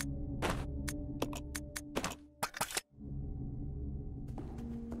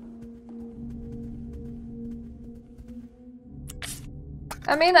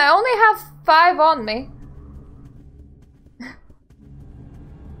 I mean, I only have 5 on me.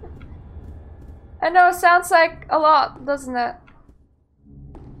 I know, it sounds like a lot, doesn't it?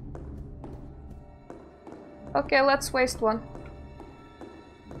 Okay, let's waste one.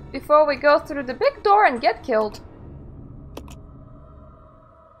 Before we go through the big door and get killed.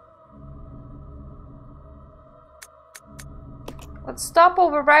 Let's stop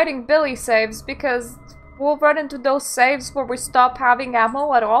overwriting Billy saves, because we'll run into those saves where we stop having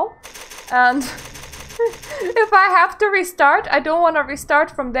ammo at all. And if I have to restart, I don't want to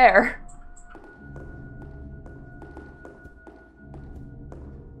restart from there.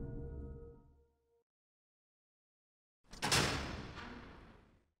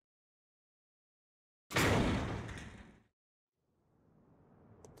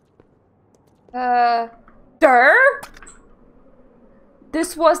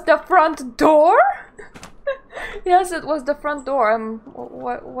 This was the front door? Yes, it was the front door.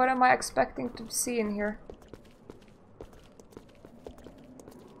 What am I expecting to see in here?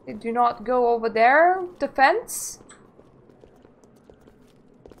 They do not go over there. The fence?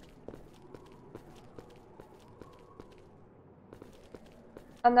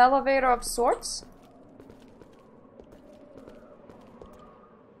 An elevator of sorts?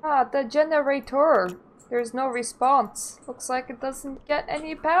 Ah, the generator. There's no response. Looks like it doesn't get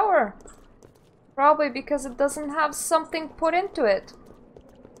any power. Probably because it doesn't have something put into it.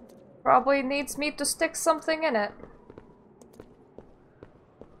 Probably needs me to stick something in it.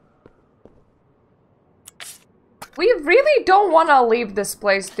 We really don't want to leave this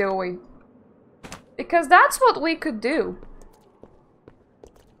place, do we? Because that's what we could do.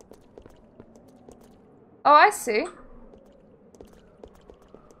 Oh, I see.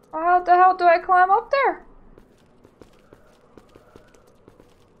 Well, how the hell do I climb up there?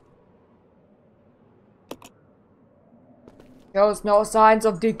 Shows no signs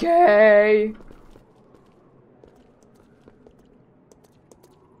of decay.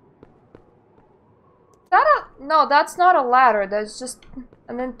 No, that's not a ladder. That's just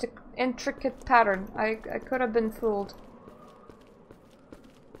an intricate pattern. I could have been fooled.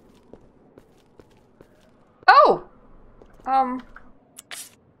 Oh!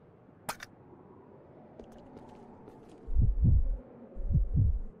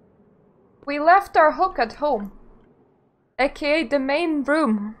 We left our hook at home. AKA the main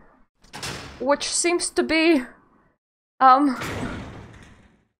room. Which seems to be...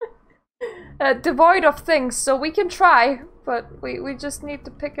 devoid of things, so we can try, but we just need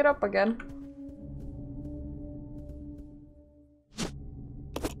to pick it up again.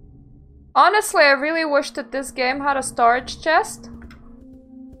 Honestly, I really wish that this game had a storage chest.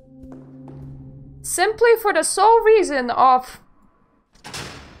 Simply for the sole reason of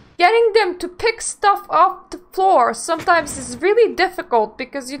getting them to pick stuff off the floor sometimes is really difficult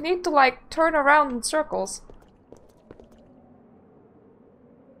because you need to like turn around in circles.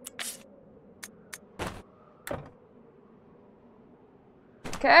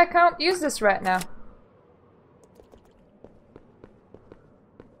 Okay, I can't use this right now.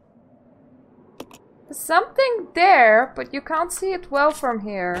 There's something there, but you can't see it well from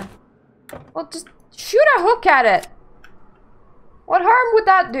here. Well, just shoot a hook at it! What harm would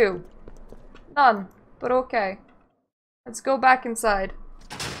that do? None, but okay. Let's go back inside.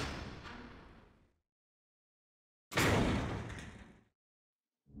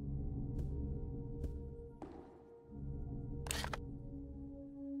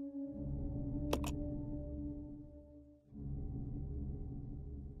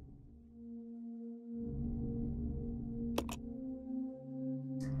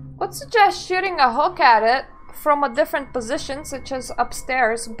 Would suggest shooting a hook at it from a different position, such as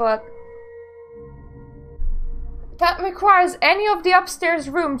upstairs, but that requires any of the upstairs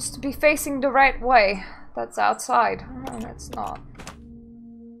rooms to be facing the right way. That's outside. And it's not.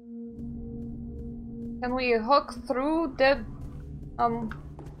 Can we hook through the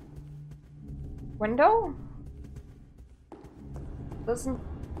window? Doesn't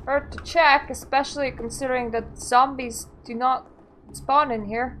hurt to check, especially considering that zombies do not spawn in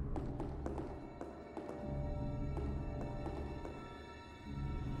here.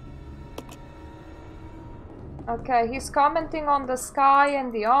 Okay, he's commenting on the sky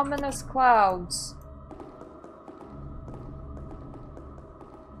and the ominous clouds.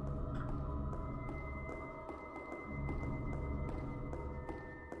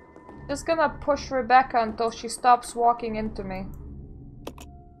 Just gonna push Rebecca until she stops walking into me.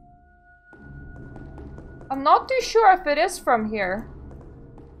 I'm not too sure if it is from here.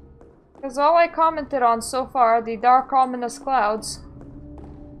 Because all I commented on so far are the dark ominous clouds.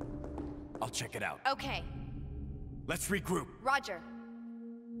 I'll check it out. Okay. Let's regroup. Roger.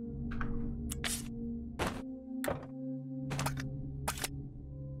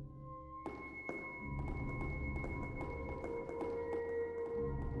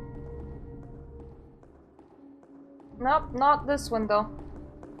 Nope, not this window.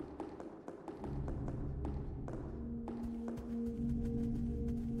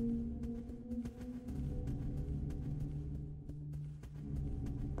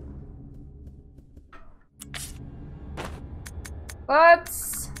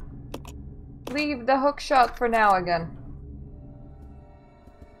 Let's leave the hook shot for now again.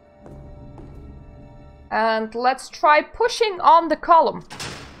 And let's try pushing on the column.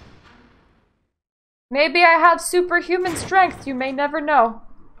 Maybe I have superhuman strength, you may never know.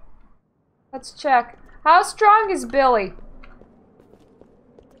 Let's check. How strong is Billy?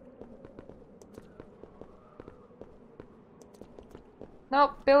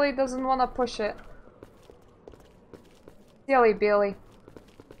 Nope, Billy doesn't want to push it. Silly Billy.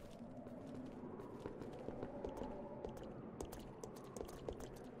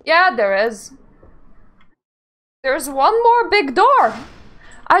 Yeah, there is. There's one more big door.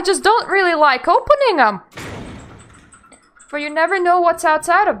 I just don't really like opening them. For you never know what's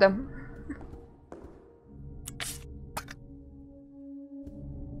outside of them.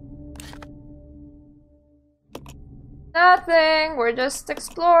 Nothing. We're just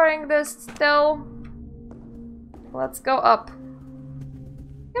exploring this still. Let's go up.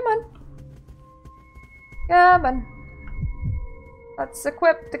 Come on. Come on. Let's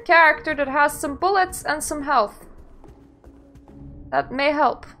equip the character that has some bullets and some health. That may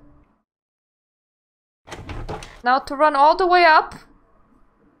help. Now to run all the way up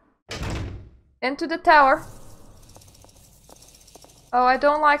into the tower. Oh, I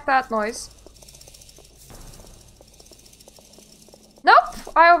don't like that noise.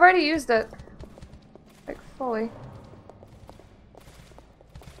 Nope! I already used it. Like, fully.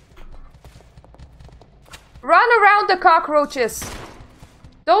 Run around the cockroaches!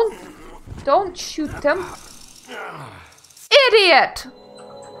 Don't shoot them. Idiot!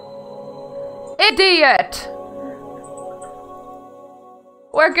 Idiot!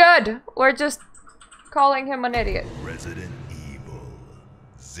 We're good. We're just calling him an idiot. Resident Evil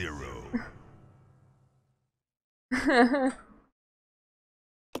 0.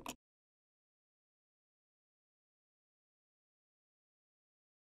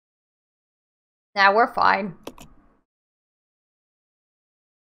 Nah, we're fine.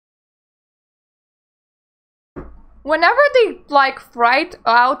 Whenever they, like, write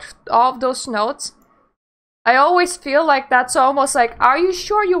out all of those notes, I always feel like that's almost like, are you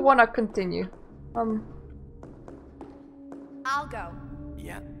sure you want to continue? I'll go.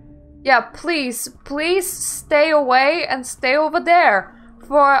 Yeah. Yeah, please stay away and stay over there.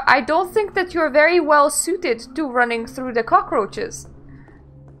 For I don't think that you're very well suited to running through the cockroaches.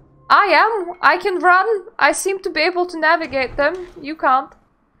 I am. I can run. I seem to be able to navigate them. You can't.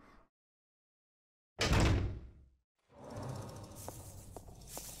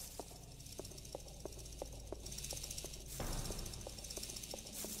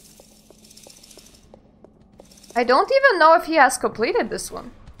 I don't even know if he has completed this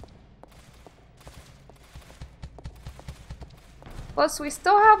one. Plus, we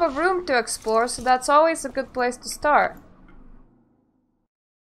still have a room to explore, so that's always a good place to start.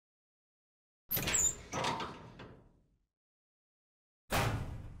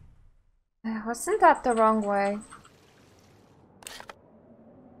 Wasn't that the wrong way?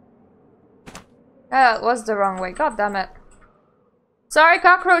 Yeah, it was the wrong way. God damn it. Sorry,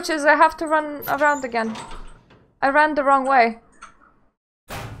 cockroaches, I have to run around again. I ran the wrong way.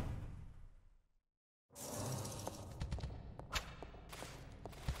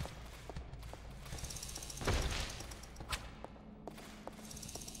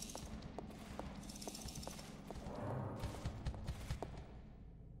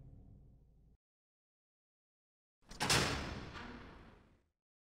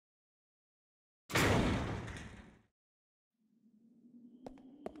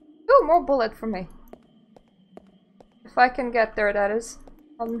 Ooh, more bullet for me. If I can get there, that is.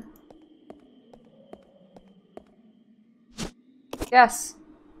 Yes.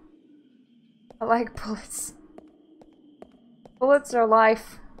 I like bullets. Bullets are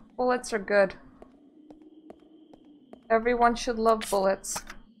life. Bullets are good. Everyone should love bullets.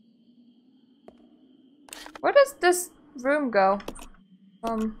 Where does this room go?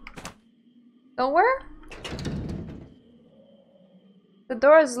 Nowhere? The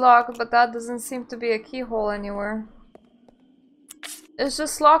door is locked, but that doesn't seem to be a keyhole anywhere. It's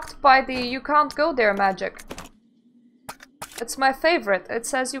just locked by the you can't go there magic. It's my favorite. It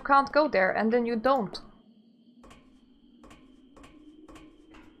says you can't go there, and then you don't.